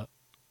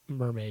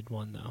Mermaid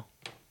one, though.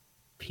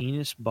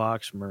 Penis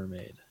Box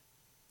Mermaid.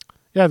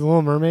 Yeah, the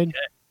Little Mermaid. Okay.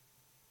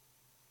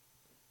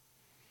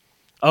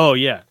 Oh,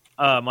 yeah.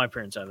 My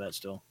parents have that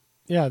still.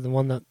 Yeah, the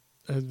one that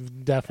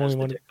definitely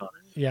one.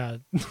 Yeah.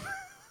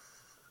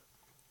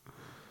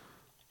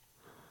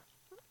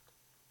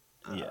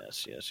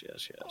 Yes.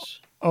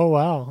 Oh,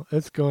 wow.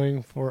 It's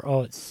going for,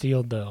 it's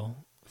sealed, though.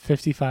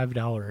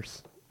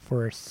 $55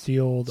 for a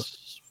sealed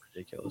It's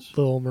ridiculous.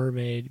 Little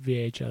Mermaid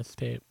VHS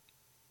tape.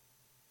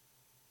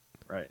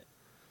 Right.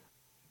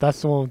 That's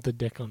the one with the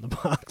dick on the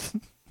box.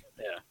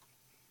 Yeah.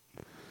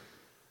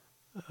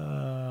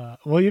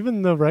 Well,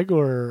 even the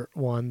regular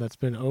one that's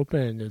been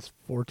opened is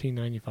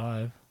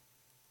 $14.95.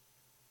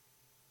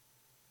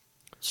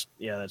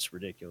 Yeah, that's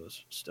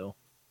ridiculous still.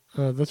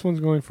 This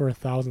one's going for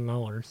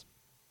 $1,000.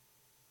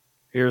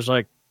 Here's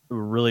like a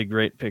really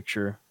great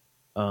picture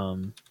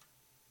from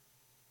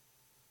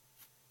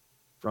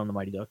the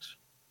Mighty Ducks.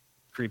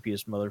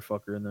 Creepiest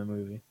motherfucker in the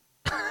movie.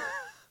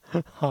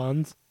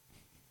 Hans.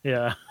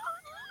 Yeah.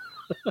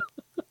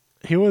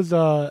 He was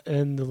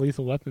in the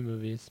Lethal Weapon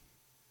movies.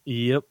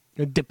 Yep.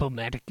 A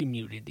diplomatic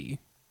immunity.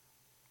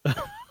 That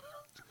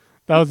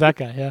was that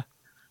guy, yeah.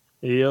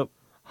 Yep.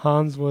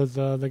 Hans was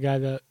the guy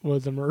that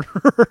was a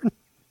murderer.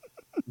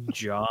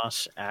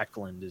 Joss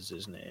Ackland is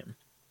his name.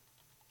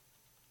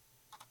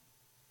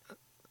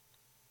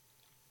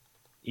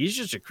 He's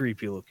just a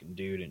creepy looking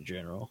dude in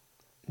general.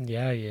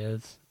 Yeah, he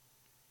is.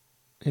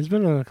 He's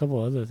been on a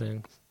couple other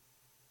things.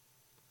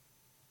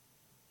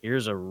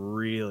 Here's a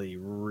really,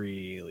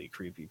 really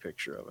creepy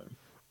picture of him.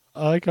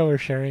 I like how we're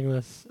sharing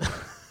this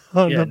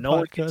on the no podcast.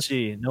 one can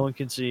see. No one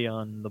can see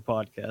on the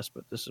podcast,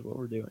 but this is what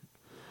we're doing.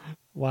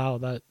 Wow,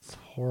 that's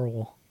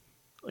horrible.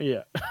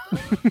 Yeah.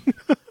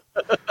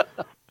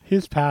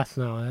 He's passed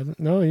now,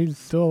 hasn't? No, he's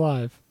still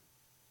alive.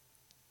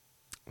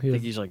 I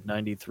think he's like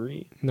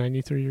 93.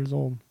 93 years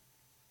old.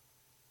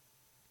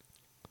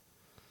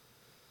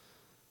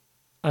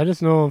 I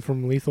just know him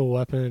from Lethal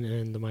Weapon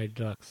and The Mighty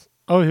Ducks.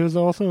 Oh, he was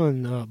also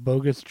in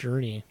Bogus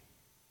Journey.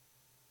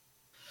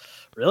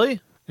 Really?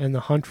 And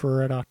The Hunt for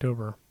Red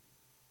October.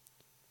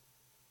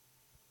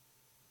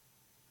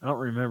 I don't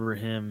remember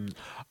him.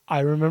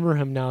 I remember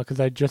him now because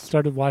I just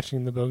started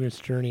watching The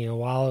Bogus Journey a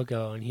while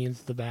ago, and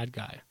he's the bad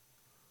guy.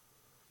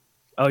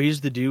 Oh,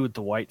 he's the dude with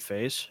the white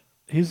face?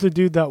 He's the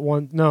dude that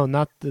won... No,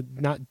 not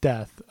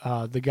Death.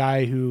 The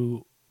guy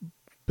who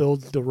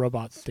builds the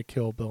robots to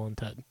kill Bill and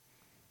Ted.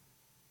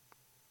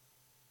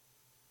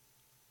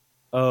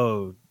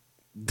 Oh,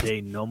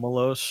 De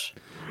Nomolos?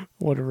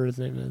 Whatever his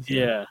name is.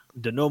 Yeah,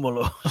 De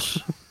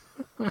Nomolos.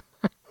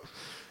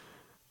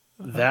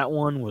 That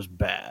one was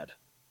bad.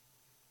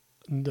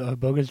 The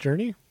Bogus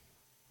Journey?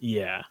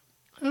 Yeah.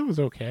 It was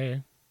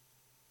okay.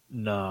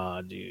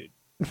 Nah, dude.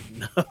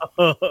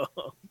 No.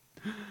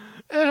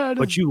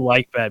 But you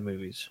like bad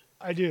movies.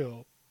 I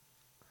do.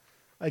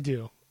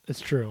 It's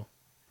true.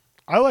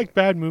 I like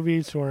bad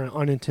movies who are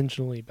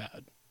unintentionally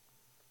bad.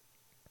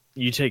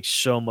 You take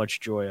so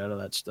much joy out of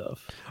that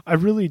stuff. I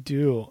really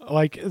do.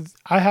 Like,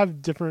 I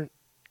have different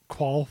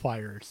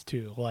qualifiers,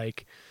 too.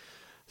 Like,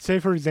 say,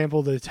 for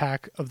example, The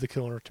Attack of the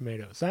Killer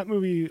Tomatoes. That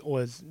movie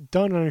was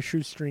done on a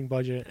shoestring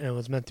budget and it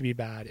was meant to be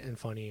bad and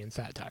funny and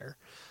satire.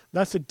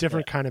 That's a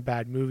different kind of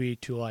bad movie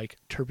to, like,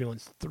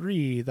 Turbulence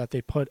 3 that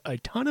they put a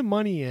ton of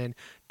money in,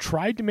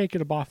 tried to make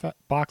it a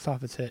box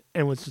office hit,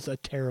 and was just a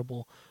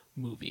terrible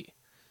movie.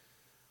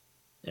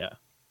 Yeah.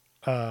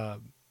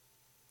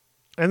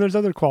 And there's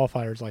other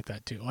qualifiers like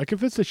that, too. Like,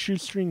 if it's a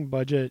shoestring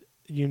budget,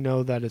 you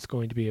know that it's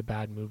going to be a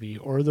bad movie.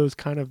 Or those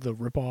kind of the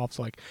rip-offs,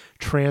 like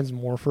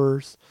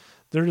Transmorphers.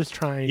 They're just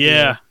trying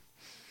Yeah.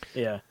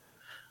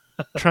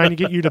 trying to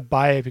get you to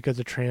buy it because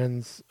of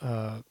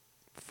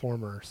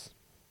Transformers.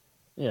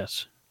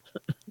 Yes.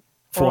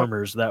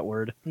 Formers, that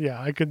word. Yeah,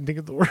 I couldn't think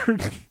of the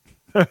word.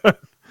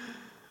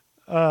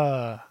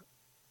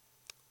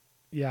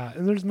 that.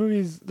 And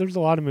there's a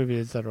lot of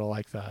movies that are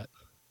like that.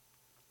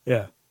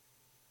 Yeah.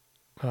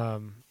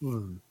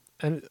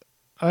 And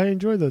I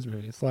enjoy those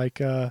movies. Like,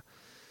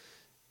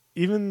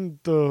 even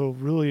the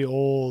really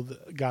old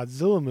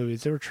Godzilla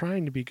movies, they were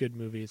trying to be good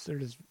movies. They're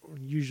just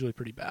usually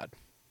pretty bad.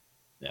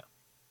 Yeah.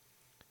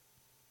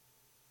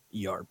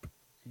 Yarp.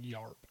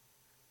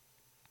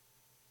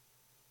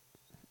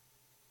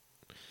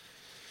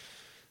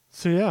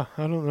 So yeah,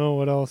 I don't know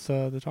what else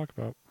to talk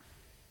about.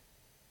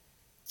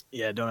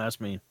 Yeah, don't ask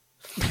me.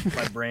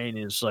 My brain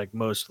is like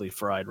mostly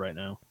fried right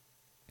now.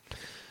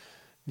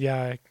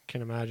 Yeah, I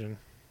can imagine.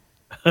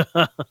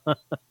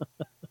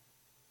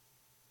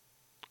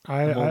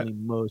 I'm only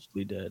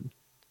mostly dead.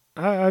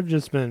 I've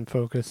just been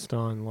focused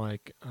on,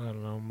 like, I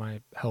don't know,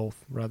 my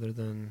health rather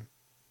than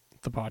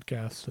the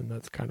podcast, and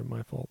that's kind of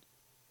my fault.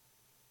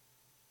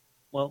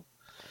 Well,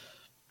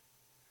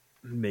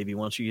 maybe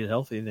once you get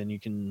healthy, then you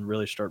can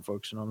really start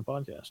focusing on the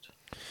podcast.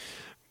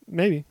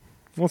 Maybe.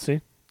 We'll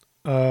see.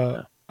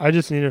 I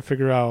just need to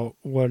figure out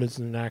what is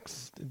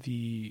next,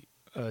 the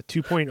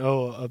 2.0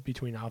 of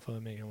Between Alpha and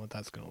Omega, and what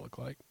that's going to look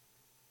like.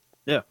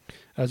 Yeah.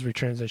 As we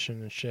transition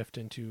and shift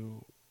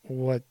into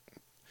what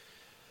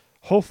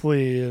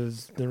hopefully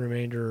is the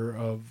remainder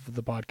of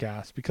the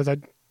podcast, because I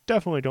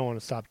definitely don't want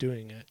to stop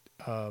doing it.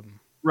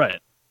 Right.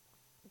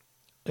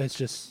 It's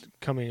just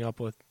coming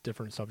up with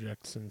different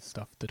subjects and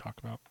stuff to talk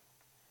about.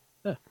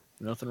 Yeah,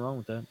 nothing wrong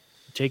with that.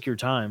 Take your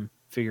time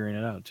figuring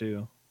it out,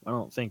 too. I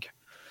don't think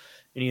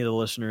any of the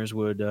listeners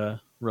would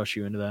rush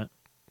you into that.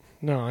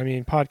 No, I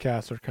mean,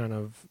 podcasts are kind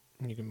of,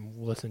 you can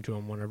listen to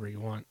them whenever you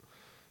want.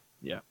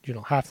 Yeah. You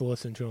don't have to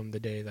listen to them the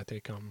day that they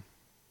come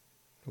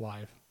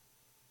live.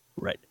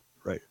 Right.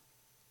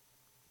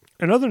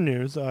 In other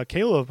news,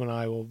 Caleb and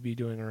I will be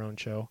doing our own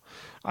show.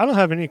 I don't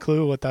have any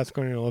clue what that's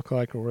going to look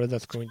like or where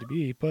that's going to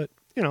be, but,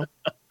 you know,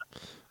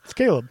 it's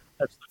Caleb.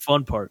 That's the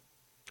fun part.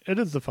 It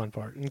is the fun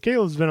part. And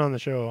Caleb's been on the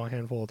show a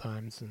handful of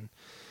times, and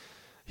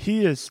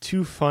he is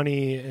too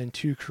funny and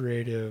too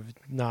creative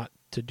not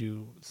to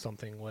do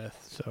something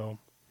with. So,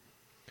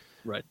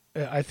 right.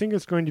 I think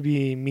it's going to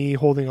be me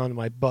holding on to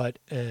my butt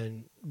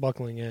and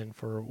buckling in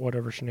for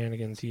whatever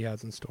shenanigans he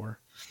has in store.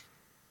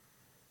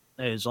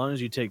 Hey, as long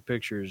as you take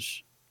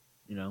pictures,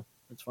 you know,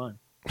 it's fine.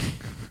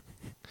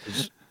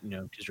 Because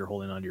you're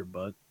holding onto your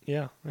butt.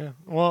 Yeah.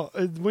 Well,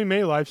 we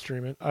may live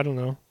stream it. I don't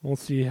know. We'll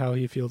see how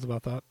he feels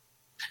about that.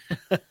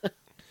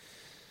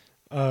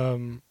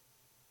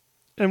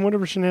 And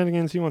whatever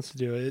shenanigans he wants to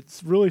do.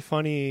 It's really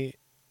funny,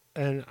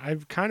 and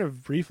I've kind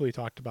of briefly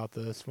talked about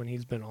this when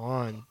he's been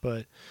on,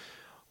 but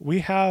we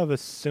have a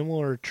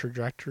similar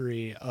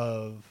trajectory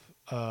of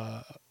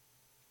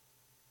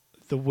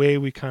the way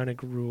we kind of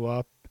grew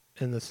up,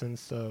 in the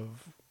sense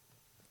of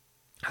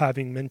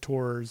having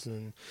mentors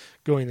and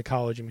going to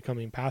college and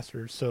becoming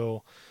pastors.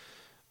 So,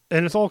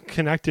 and it's all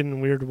connected in a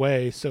weird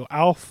way. So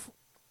Alf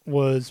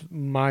was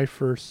my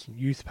first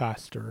youth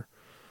pastor,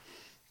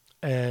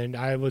 and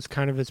I was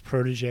kind of his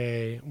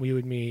protege. We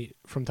would meet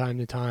from time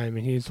to time,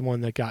 and he's the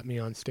one that got me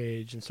on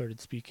stage and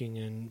started speaking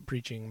and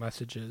preaching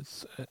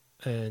messages.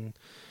 And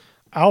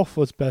Alf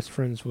was best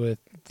friends with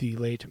the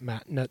late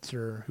Matt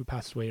Netzer, who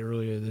passed away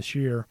earlier this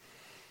year,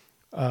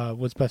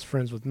 was best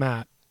friends with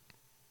Matt.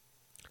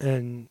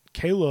 And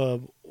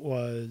Caleb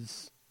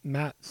was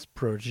Matt's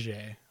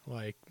protege,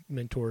 like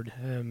mentored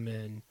him,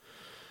 and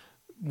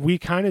we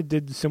kind of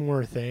did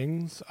similar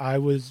things. I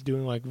was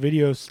doing like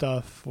video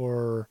stuff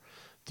for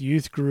the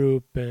youth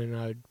group, and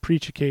I'd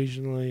preach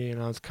occasionally,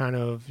 and I was kind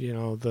of,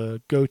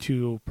 the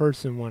go-to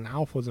person when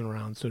Alf wasn't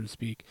around, so to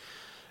speak.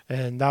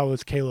 And that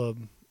was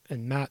Caleb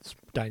and Matt's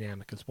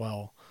dynamic as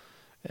well.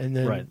 And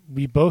then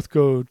we both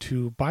go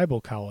to Bible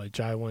college.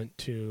 I went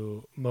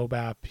to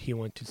MOBAP, he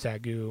went to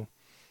SAGU.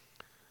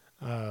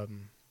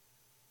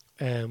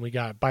 And we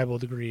got Bible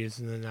degrees,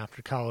 and then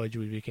after college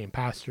we became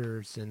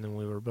pastors, and then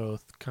we were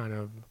both kind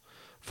of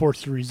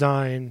forced to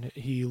resign.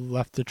 He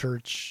left the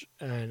church,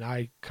 and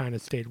I kind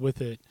of stayed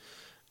with it,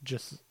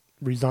 just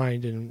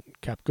resigned and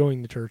kept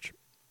going to church.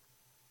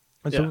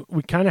 And so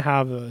we kind of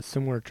have a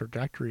similar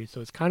trajectory, so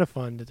it's kind of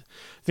fun to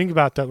think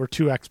about that we're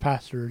two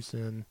ex-pastors,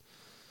 and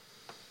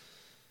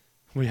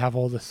we have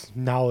all this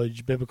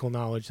knowledge, biblical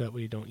knowledge, that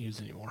we don't use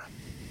anymore.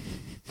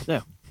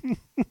 Yeah.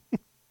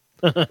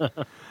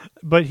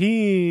 But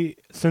he,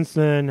 since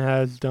then,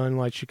 has done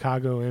like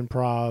Chicago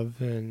Improv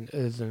and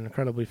is an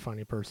incredibly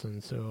funny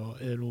person. So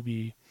it will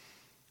be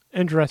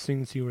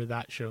interesting to see where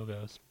that show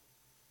goes.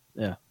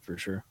 Yeah, for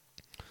sure.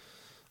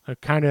 I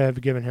kind of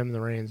have given him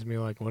the reins and be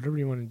like, whatever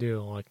you want to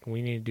do, like,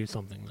 we need to do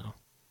something though.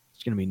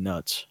 It's going to be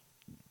nuts.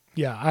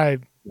 Yeah,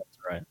 that's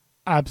right.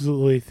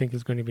 Absolutely think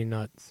it's going to be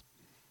nuts.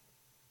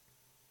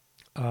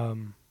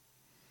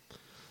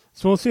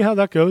 So we'll see how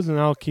that goes, and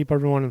I'll keep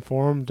everyone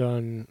informed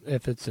on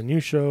if it's a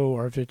new show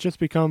or if it just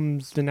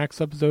becomes the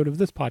next episode of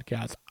this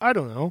podcast. I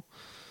don't know.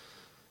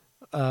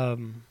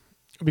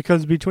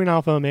 Because Between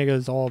Alpha and Omega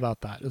is all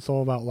about that. It's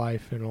all about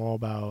life and all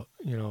about,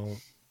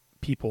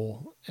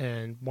 people.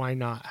 And why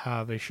not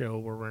have a show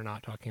where we're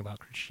not talking about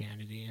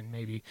Christianity? And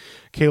maybe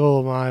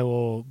Caleb and I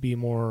will be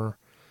more,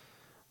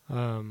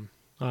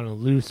 I don't know,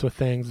 loose with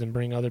things and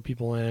bring other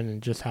people in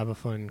and just have a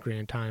fun,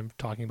 grand time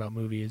talking about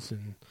movies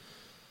and,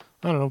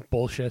 I don't know,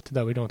 bullshit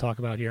that we don't talk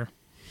about here.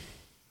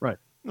 Right.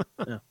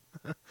 Yeah.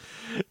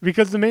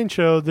 Because the main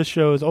show, this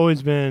show has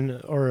always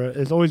been, or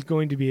is always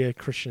going to be a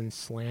Christian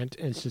slant.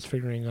 It's just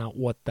figuring out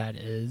what that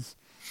is.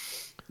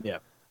 Yeah.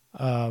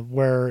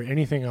 Where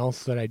anything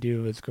else that I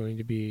do is going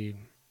to be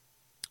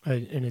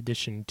in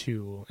addition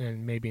to,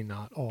 and maybe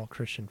not all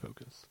Christian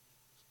focused.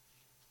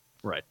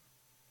 Right.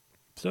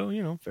 So,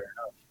 you know. Fair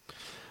enough.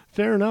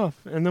 Fair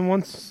enough. And then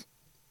once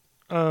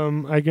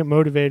I get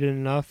motivated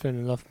enough and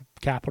enough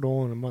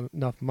capital and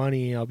enough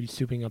money, I'll be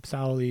souping up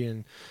Sally,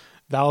 and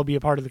that'll be a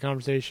part of the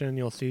conversation.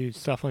 You'll see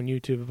stuff on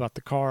YouTube about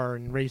the car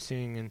and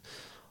racing and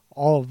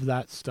all of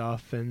that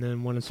stuff. And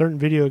then when a certain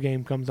video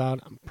game comes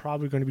out, I'm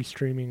probably going to be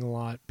streaming a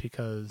lot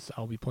because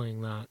I'll be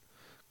playing that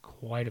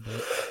quite a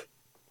bit.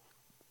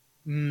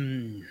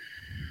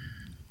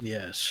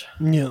 Yes.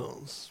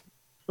 Yes.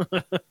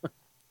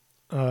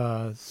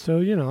 So,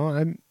 you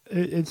know,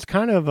 it's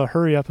kind of a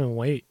hurry up and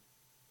wait.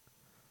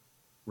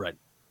 Right.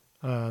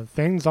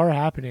 Things are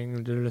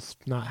happening, they're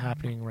just not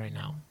happening right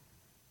now.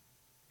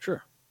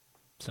 Sure.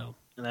 So.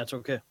 And that's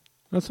okay.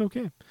 That's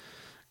okay.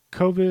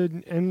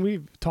 COVID, and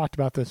we've talked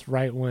about this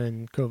right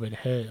when COVID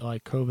hit,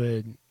 like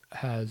COVID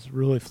has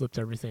really flipped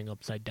everything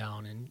upside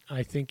down. And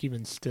I think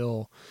even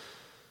still,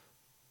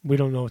 we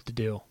don't know what to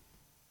do.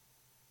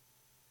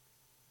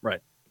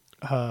 Right.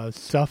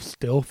 Stuff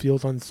still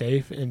feels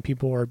unsafe, and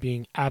people are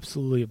being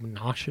absolutely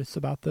obnoxious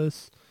about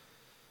this.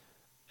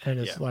 And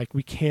it's like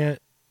we can't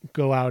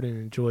go out and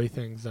enjoy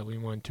things that we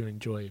want to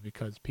enjoy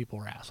because people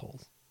are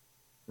assholes.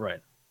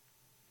 Right.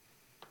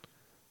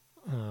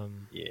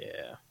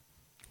 Yeah.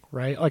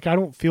 Right? Like, I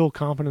don't feel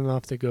confident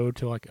enough to go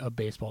to, like, a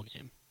baseball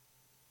game.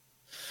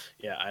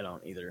 Yeah, I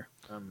don't either.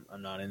 I'm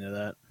not into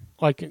that.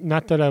 Like,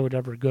 not that I would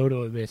ever go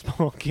to a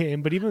baseball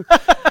game, but even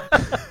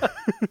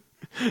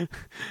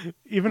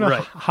even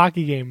a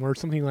hockey game or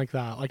something like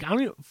that. Like, I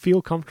don't even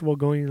feel comfortable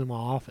going into my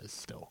office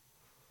still.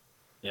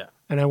 Yeah.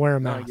 And I wear a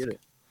mask. No, I get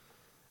it.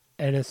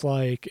 And it's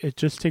like, it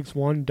just takes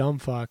one dumb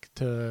fuck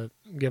to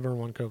give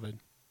everyone COVID.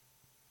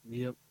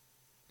 Yep.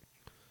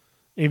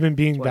 Even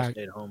being back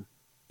at home.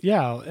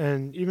 Yeah,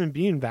 and even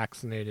being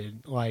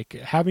vaccinated, like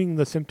having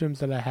the symptoms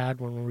that I had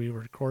when we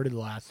recorded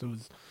last, it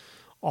was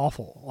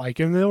awful. Like,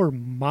 and they were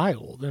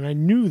mild, and I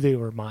knew they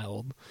were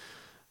mild,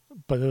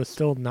 but it was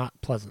still not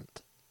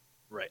pleasant.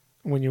 Right.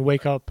 When you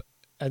wake up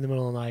in the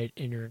middle of the night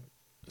and you're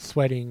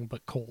sweating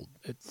but cold,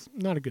 it's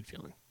not a good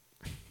feeling.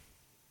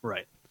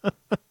 Right.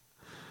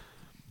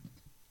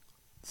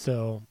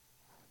 So,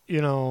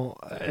 you know,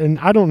 and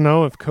I don't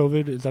know if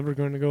COVID is ever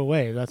going to go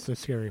away. That's the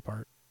scary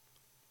part.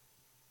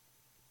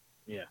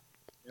 Yeah.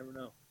 You never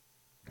know.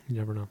 You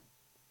never know.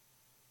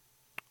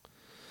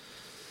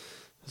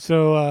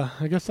 So,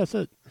 I guess that's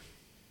it.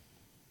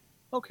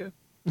 Okay.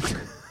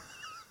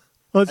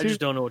 I just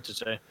don't know what to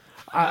say.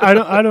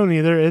 I don't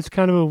either. It's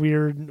kind of a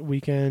weird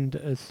weekend.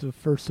 It's the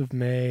 1st of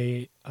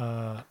May.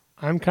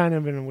 I'm kind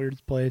of in a weird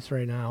place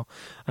right now.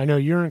 I know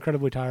you're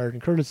incredibly tired,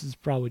 and Curtis is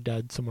probably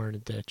dead somewhere in a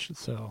ditch.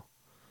 So,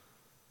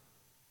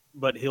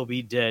 but he'll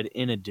be dead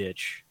in a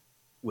ditch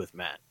with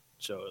Matt.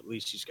 So at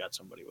least he's got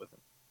somebody with him.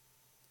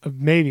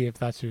 Maybe if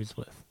that's who he's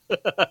with.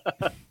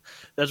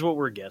 That's what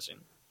we're guessing.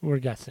 We're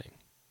guessing.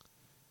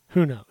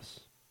 Who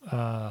knows?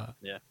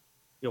 Yeah.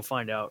 You'll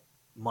find out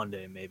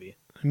Monday, maybe.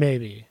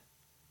 Maybe.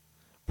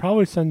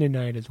 Probably Sunday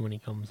night is when he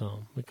comes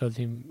home, because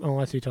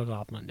unless he took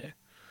off Monday.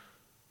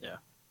 Yeah.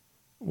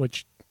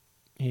 Which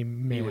he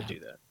would do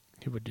that.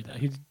 He would do that.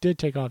 He did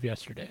take off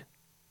yesterday.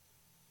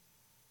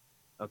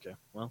 Okay.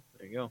 Well,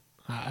 there you go.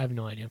 I have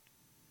no idea.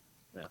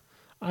 Yeah.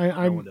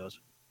 No one does.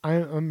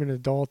 I'm an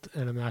adult,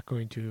 and I'm not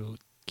going to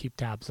keep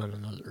tabs on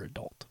another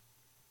adult.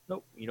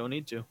 Nope. You don't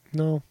need to.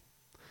 No.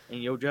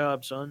 Ain't your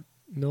job, son.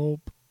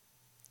 Nope.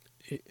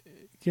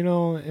 You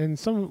know, and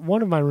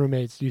one of my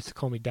roommates used to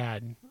call me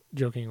dad,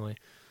 jokingly.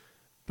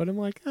 But I'm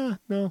like,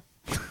 no.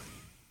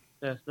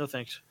 Yeah, no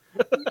thanks.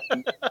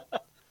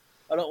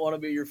 I don't want to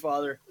be your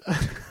father.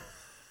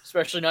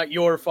 Especially not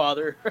your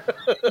father.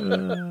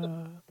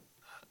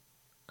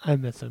 I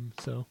miss him,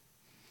 so.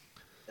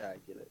 Yeah, I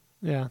get it.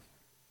 Yeah.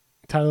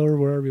 Tyler,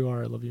 wherever you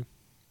are, I love you.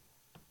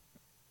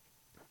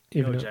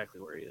 You know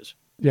exactly where he is.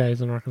 Yeah,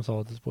 he's in Arkansas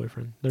with his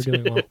boyfriend. They're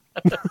doing well.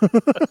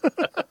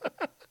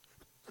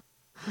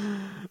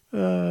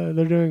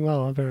 They're doing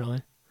well,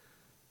 apparently.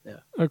 Yeah.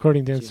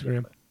 According to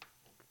Instagram.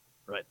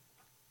 Right.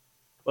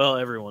 Well,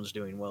 everyone's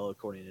doing well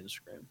according to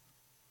Instagram.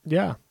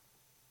 Yeah.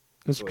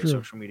 That's true.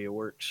 Social media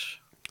works.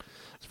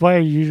 That's why I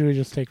usually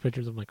just take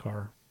pictures of my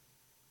car.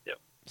 Yep.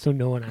 So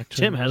no one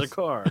actually Tim has a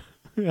car.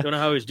 Yeah. Don't know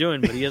how he's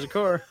doing, but he has a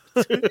car.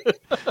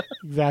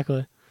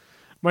 Exactly.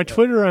 My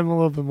Twitter, I'm a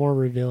little bit more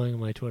revealing on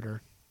my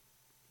Twitter.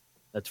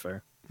 That's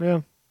fair.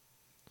 Yeah.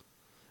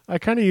 I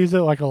kind of use it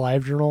like a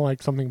live journal,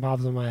 like something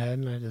pops in my head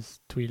and I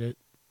just tweet it.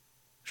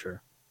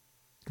 Sure.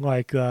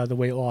 Like the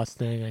weight loss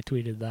thing, I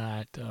tweeted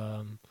that.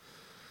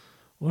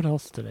 What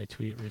else did I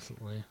tweet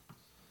recently?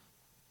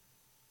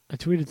 I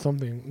tweeted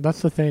something.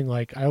 That's the thing.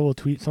 Like, I will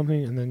tweet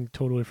something and then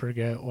totally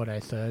forget what I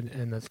said,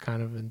 and that's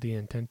kind of the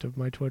intent of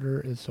my Twitter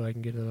is so I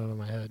can get it out of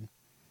my head.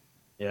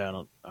 Yeah,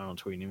 I don't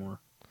tweet anymore.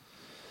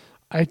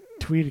 I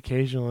tweet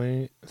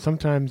occasionally.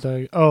 Sometimes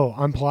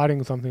I'm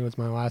plotting something was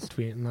my last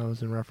tweet, and that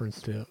was in reference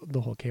to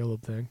the whole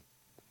Caleb thing.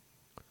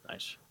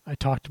 Nice. I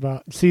talked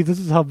about. See, this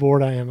is how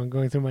bored I am. I'm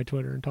going through my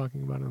Twitter and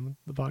talking about it on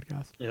the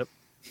podcast. Yep.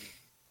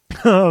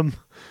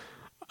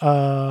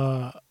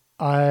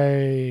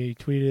 I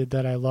tweeted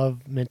that I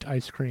love mint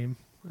ice cream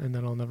and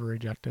that I'll never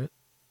reject it,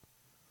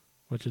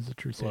 which is a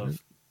true statement.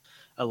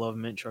 I love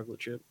mint chocolate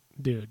chip.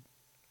 Dude,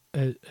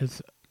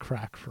 it's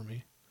crack for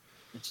me.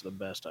 It's the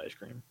best ice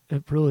cream.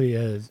 It really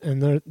is.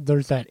 And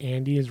there's that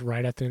Andy's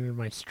right at the end of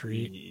my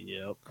street.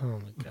 Yep. Oh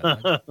my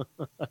god.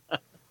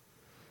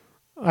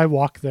 I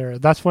walk there.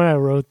 That's when I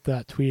wrote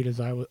that tweet. Is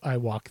I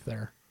walk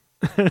there.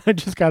 I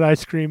just got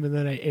ice cream and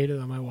then I ate it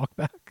on my walk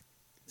back.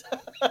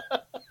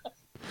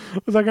 I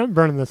was like, I'm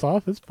burning this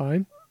off. It's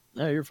fine.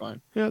 No, you're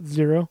fine. Yeah, it's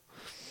 0.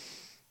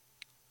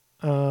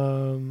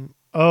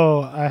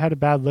 I had a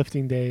bad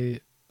lifting day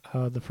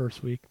the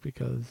first week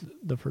because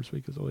the first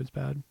week is always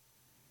bad.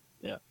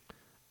 Yeah.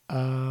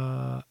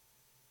 I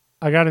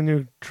got a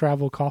new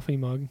travel coffee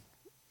mug.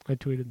 I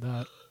tweeted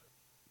that.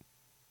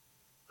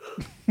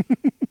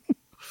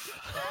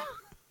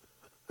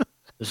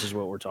 This is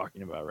what we're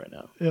talking about right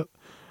now. Yep.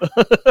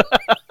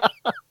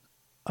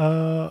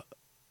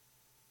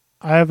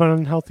 I have an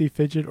unhealthy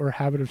fidget or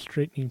habit of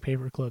straightening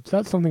paper clips.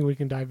 That's something we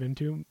can dive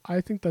into. I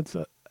think that's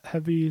a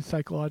heavy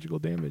psychological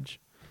damage.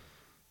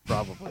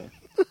 Probably.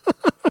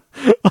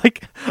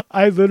 Like,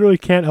 I literally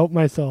can't help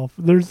myself.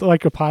 There's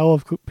like a pile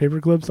of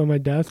paper clips on my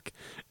desk,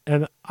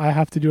 and I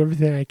have to do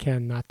everything I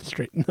can not to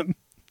straighten them.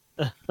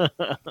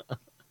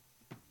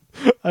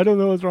 I don't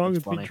know what's wrong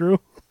with me, Drew.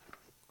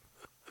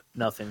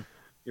 Nothing.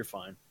 You're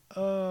fine.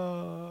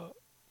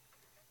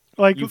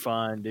 Like, you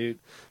fine, dude.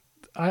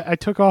 I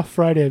took off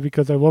Friday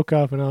because I woke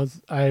up and I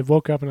was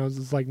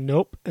just like,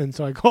 nope. And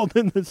so I called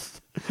in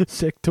this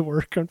sick to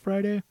work on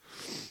Friday.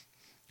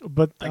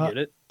 But I get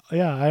it.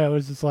 Yeah, I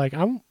was just like,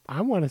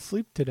 I want to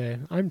sleep today.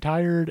 I'm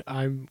tired.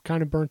 I'm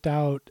kind of burnt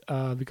out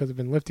because I've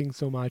been lifting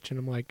so much, and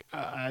I'm like,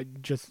 I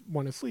just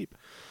want to sleep.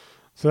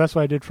 So that's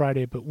what I did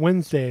Friday. But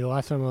Wednesday, the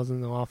last time I was in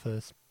the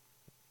office,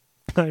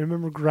 I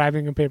remember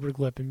grabbing a paper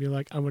clip and being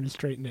like, I'm going to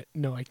straighten it.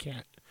 No, I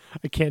can't.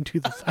 I can't do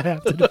this. I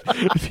have to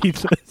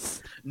defeat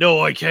this.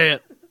 No, I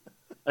can't.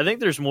 I think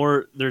there's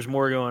more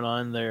going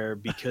on there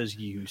because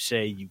you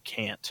say you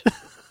can't.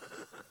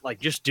 Like,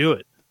 just do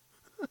it.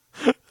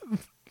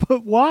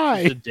 But why?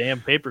 It's a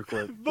damn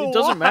paperclip. It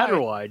doesn't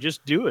matter why.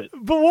 Just do it.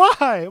 But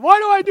why? Why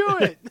do I do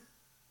it?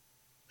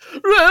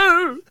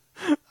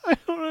 I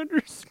don't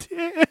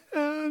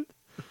understand.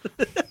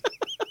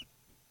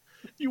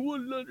 You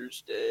wouldn't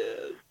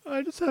understand.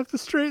 I just have to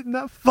straighten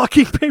that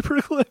fucking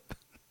paperclip.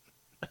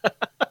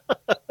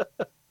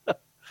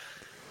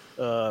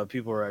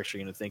 People are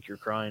actually going to think you're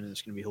crying, and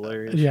it's going to be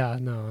hilarious. Yeah,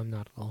 no, I'm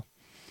not at all.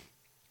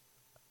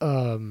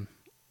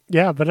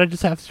 Yeah, but I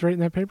just have to straighten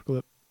that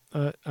paperclip.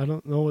 I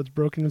don't know what's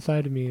broken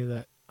inside of me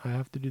that I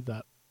have to do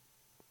that.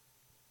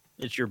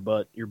 It's your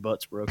butt. Your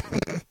butt's broken.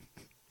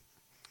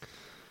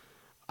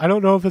 I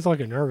don't know if it's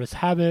like a nervous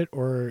habit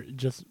or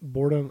just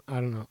boredom. I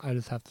don't know. I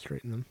just have to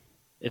straighten them.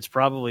 It's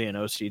probably an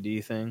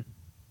OCD thing.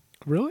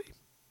 Really?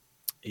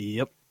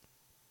 Yep.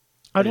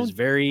 That is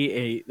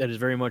very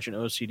much an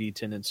OCD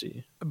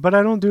tendency. But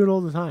I don't do it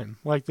all the time.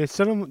 Like they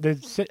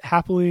sit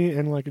happily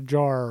in like a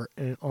jar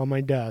on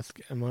my desk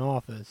in my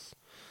office,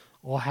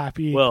 all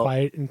happy,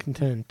 quiet, and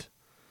content.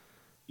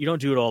 You don't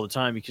do it all the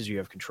time because you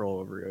have control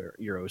over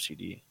your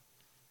OCD.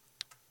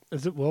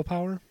 Is it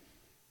willpower?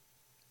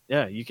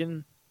 Yeah, you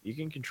can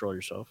control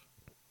yourself.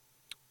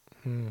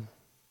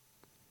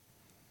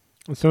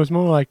 So it's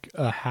more like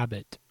a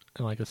habit,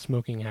 like a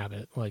smoking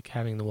habit, like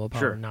having the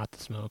willpower not to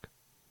smoke.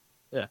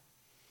 Yeah.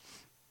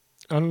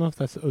 I don't know if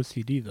that's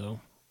OCD though.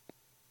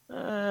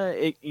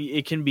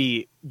 It can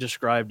be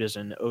described as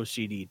an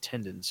OCD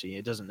tendency.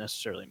 It doesn't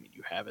necessarily mean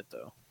you have it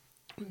though.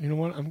 You know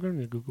what? I'm going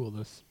to Google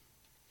this.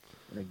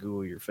 I'm going to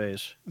Google your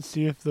face.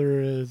 See if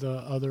there is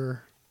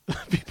other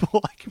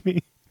people like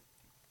me.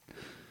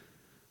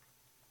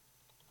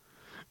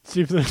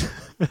 See if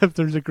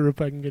there's a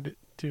group I can get it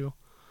to.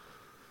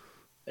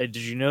 Hey,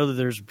 did you know that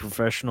there's a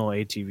professional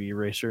ATV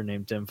racer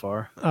named Tim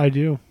Farr? I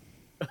do.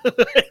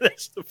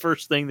 That's the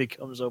first thing that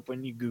comes up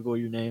when you Google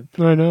your name.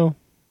 I know.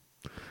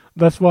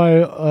 That's why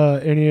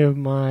any of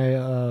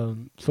my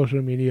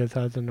social medias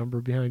has a number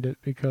behind it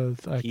because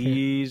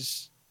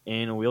he's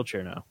in a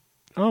wheelchair now.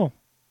 Oh.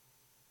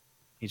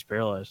 He's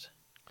paralyzed.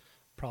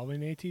 Probably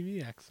an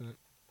ATV accident.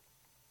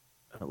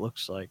 It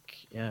looks like,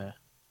 yeah.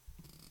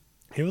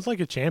 He was like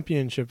a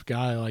championship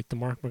guy, like the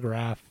Mark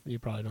McGrath. You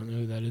probably don't know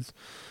who that is.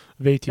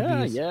 Of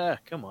ATVs. Yeah,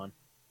 come on.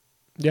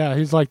 Yeah,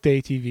 he's like the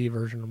ATV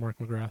version of Mark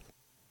McGrath.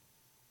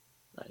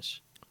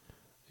 Nice.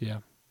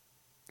 Yeah.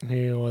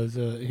 He was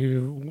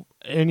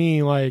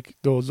any like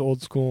those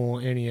old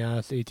school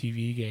NES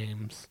ATV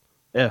games.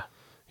 Yeah.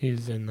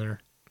 He's in there.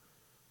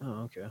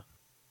 Oh, okay.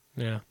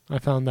 Yeah, I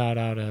found that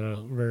out at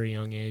a very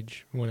young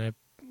age when I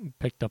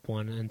picked up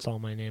one and saw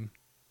my name.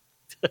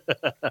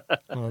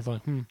 I was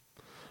like,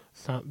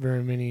 it's not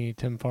very many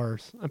Tim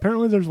Fars.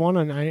 Apparently there's one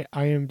on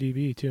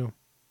IMDb too.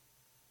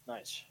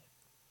 Nice.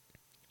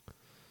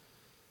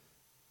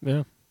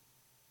 Yeah.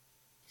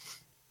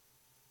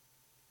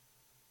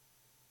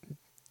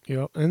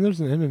 Yep, and there's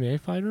an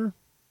MMA fighter.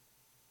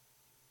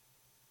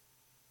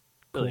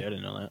 Really, Cool. I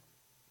didn't know that.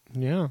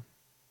 Yeah.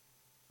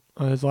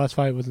 His last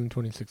fight was in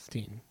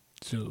 2016.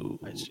 So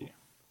I see.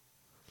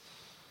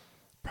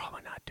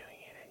 Probably not doing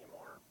it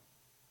anymore.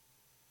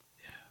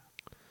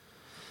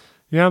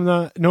 Yeah, I'm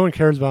not. No one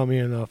cares about me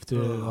enough to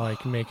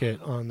like make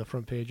it on the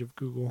front page of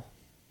Google.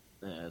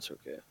 Yeah, that's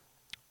okay.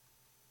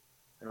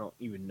 I don't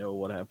even know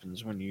what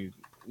happens when you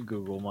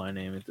Google my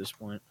name at this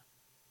point.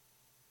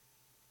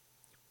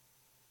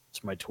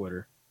 It's my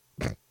Twitter.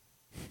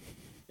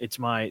 It's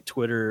my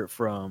Twitter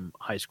from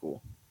high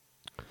school.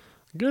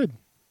 Good.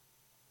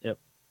 Yep.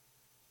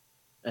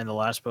 And the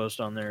last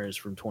post on there is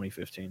from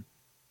 2015.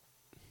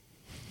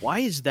 Why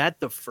is that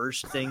the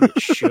first thing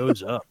that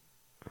shows up?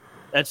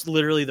 That's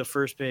literally the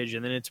first page,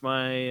 and then it's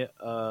my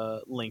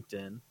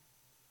LinkedIn.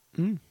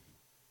 Mm.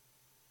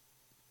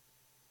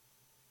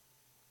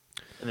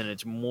 And then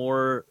it's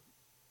more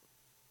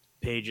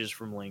pages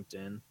from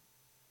LinkedIn.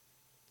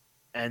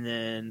 And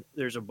then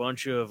there's a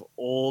bunch of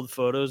old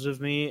photos of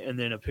me, and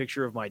then a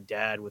picture of my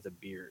dad with a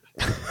beard.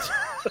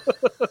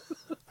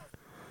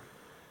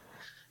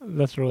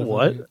 That's really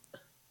what? funny.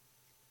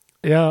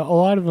 Yeah, a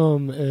lot of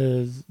them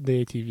is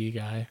the ATV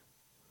guy.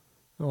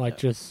 Like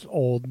just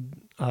old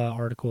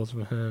articles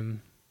with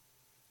him.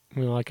 I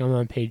mean, like I'm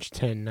on page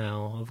 10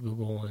 now of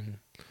Google, and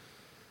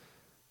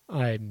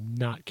I'm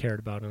not cared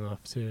about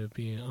enough to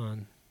be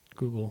on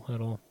Google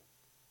at all.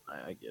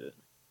 I get it.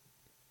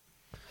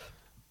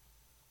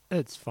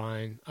 It's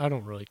fine. I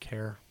don't really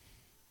care.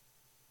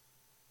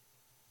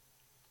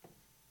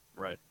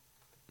 Right.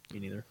 Me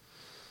neither.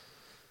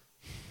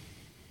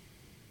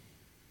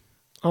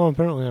 Oh,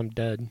 apparently I'm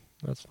dead.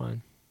 That's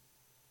fine.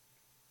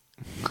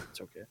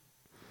 It's okay.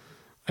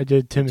 I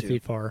did Timothy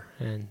Farr,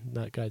 and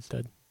that guy's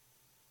dead.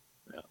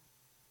 Yeah.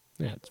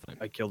 Yeah, it's fine.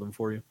 I killed him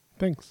for you.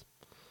 Thanks.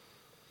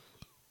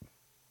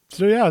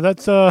 So yeah,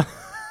 that's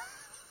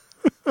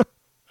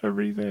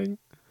everything.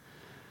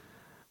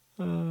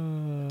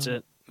 That's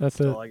it. That's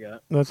all I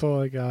got. That's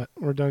all I got.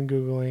 We're done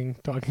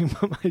Googling, talking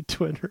about my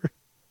Twitter.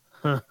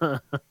 I'm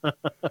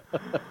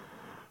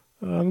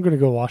going to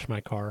go wash my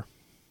car.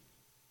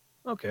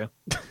 Okay.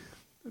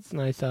 It's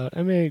nice out.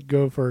 I may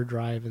go for a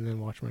drive and then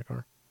wash my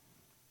car.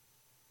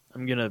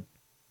 I'm going to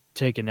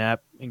take a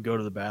nap and go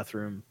to the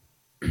bathroom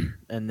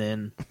and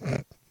then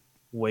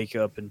wake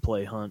up and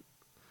play Hunt.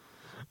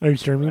 Are you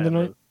streaming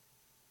tonight?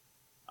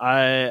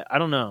 I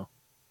don't know.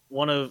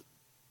 One of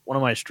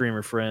my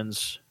streamer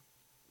friends,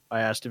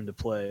 I asked him to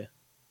play,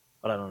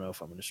 but I don't know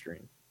if I'm going to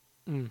stream.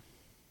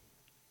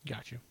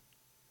 Got you.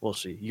 We'll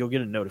see. You'll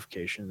get a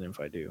notification if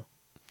I do.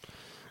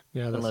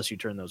 Yeah, unless you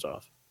turn those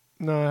off.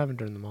 No, I haven't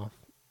turned them off.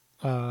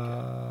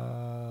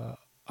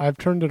 I've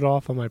turned it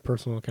off on my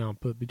personal account,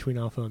 but between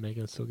Alpha and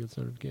Omega, it still gets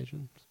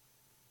notifications.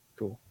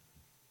 Cool.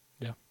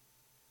 Yeah.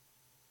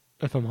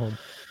 If I'm home.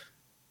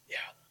 Yeah.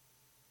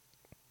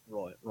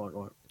 Right.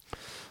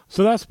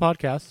 So that's the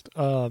podcast.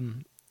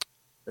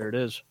 There it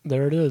is.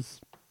 There it is.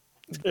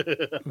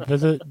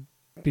 Visit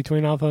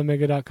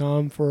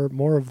betweenalphaomega.com for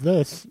more of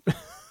this.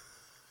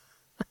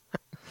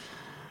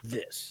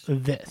 This.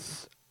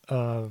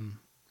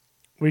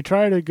 We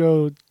try to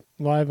go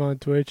live on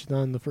Twitch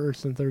on the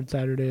first and third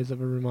Saturdays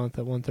of every month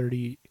at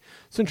 1:30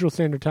 Central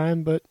Standard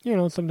Time, but,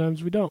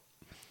 sometimes we don't.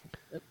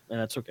 And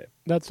that's okay.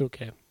 That's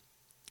okay.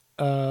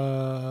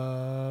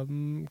 Caleb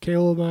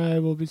and I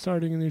will be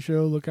starting a new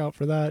show. Look out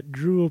for that.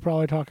 Drew will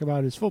probably talk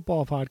about his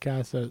football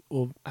podcast that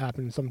will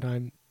happen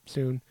sometime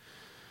soon.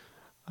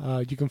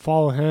 You can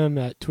follow him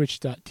at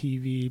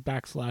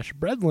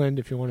twitch.tv/Breadland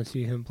if you want to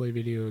see him play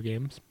video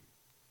games.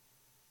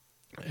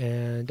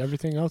 And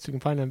everything else you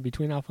can find on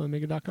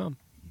betweenalphaomega.com.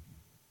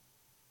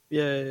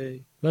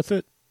 Yay. That's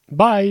it.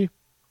 Bye.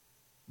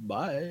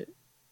 Bye.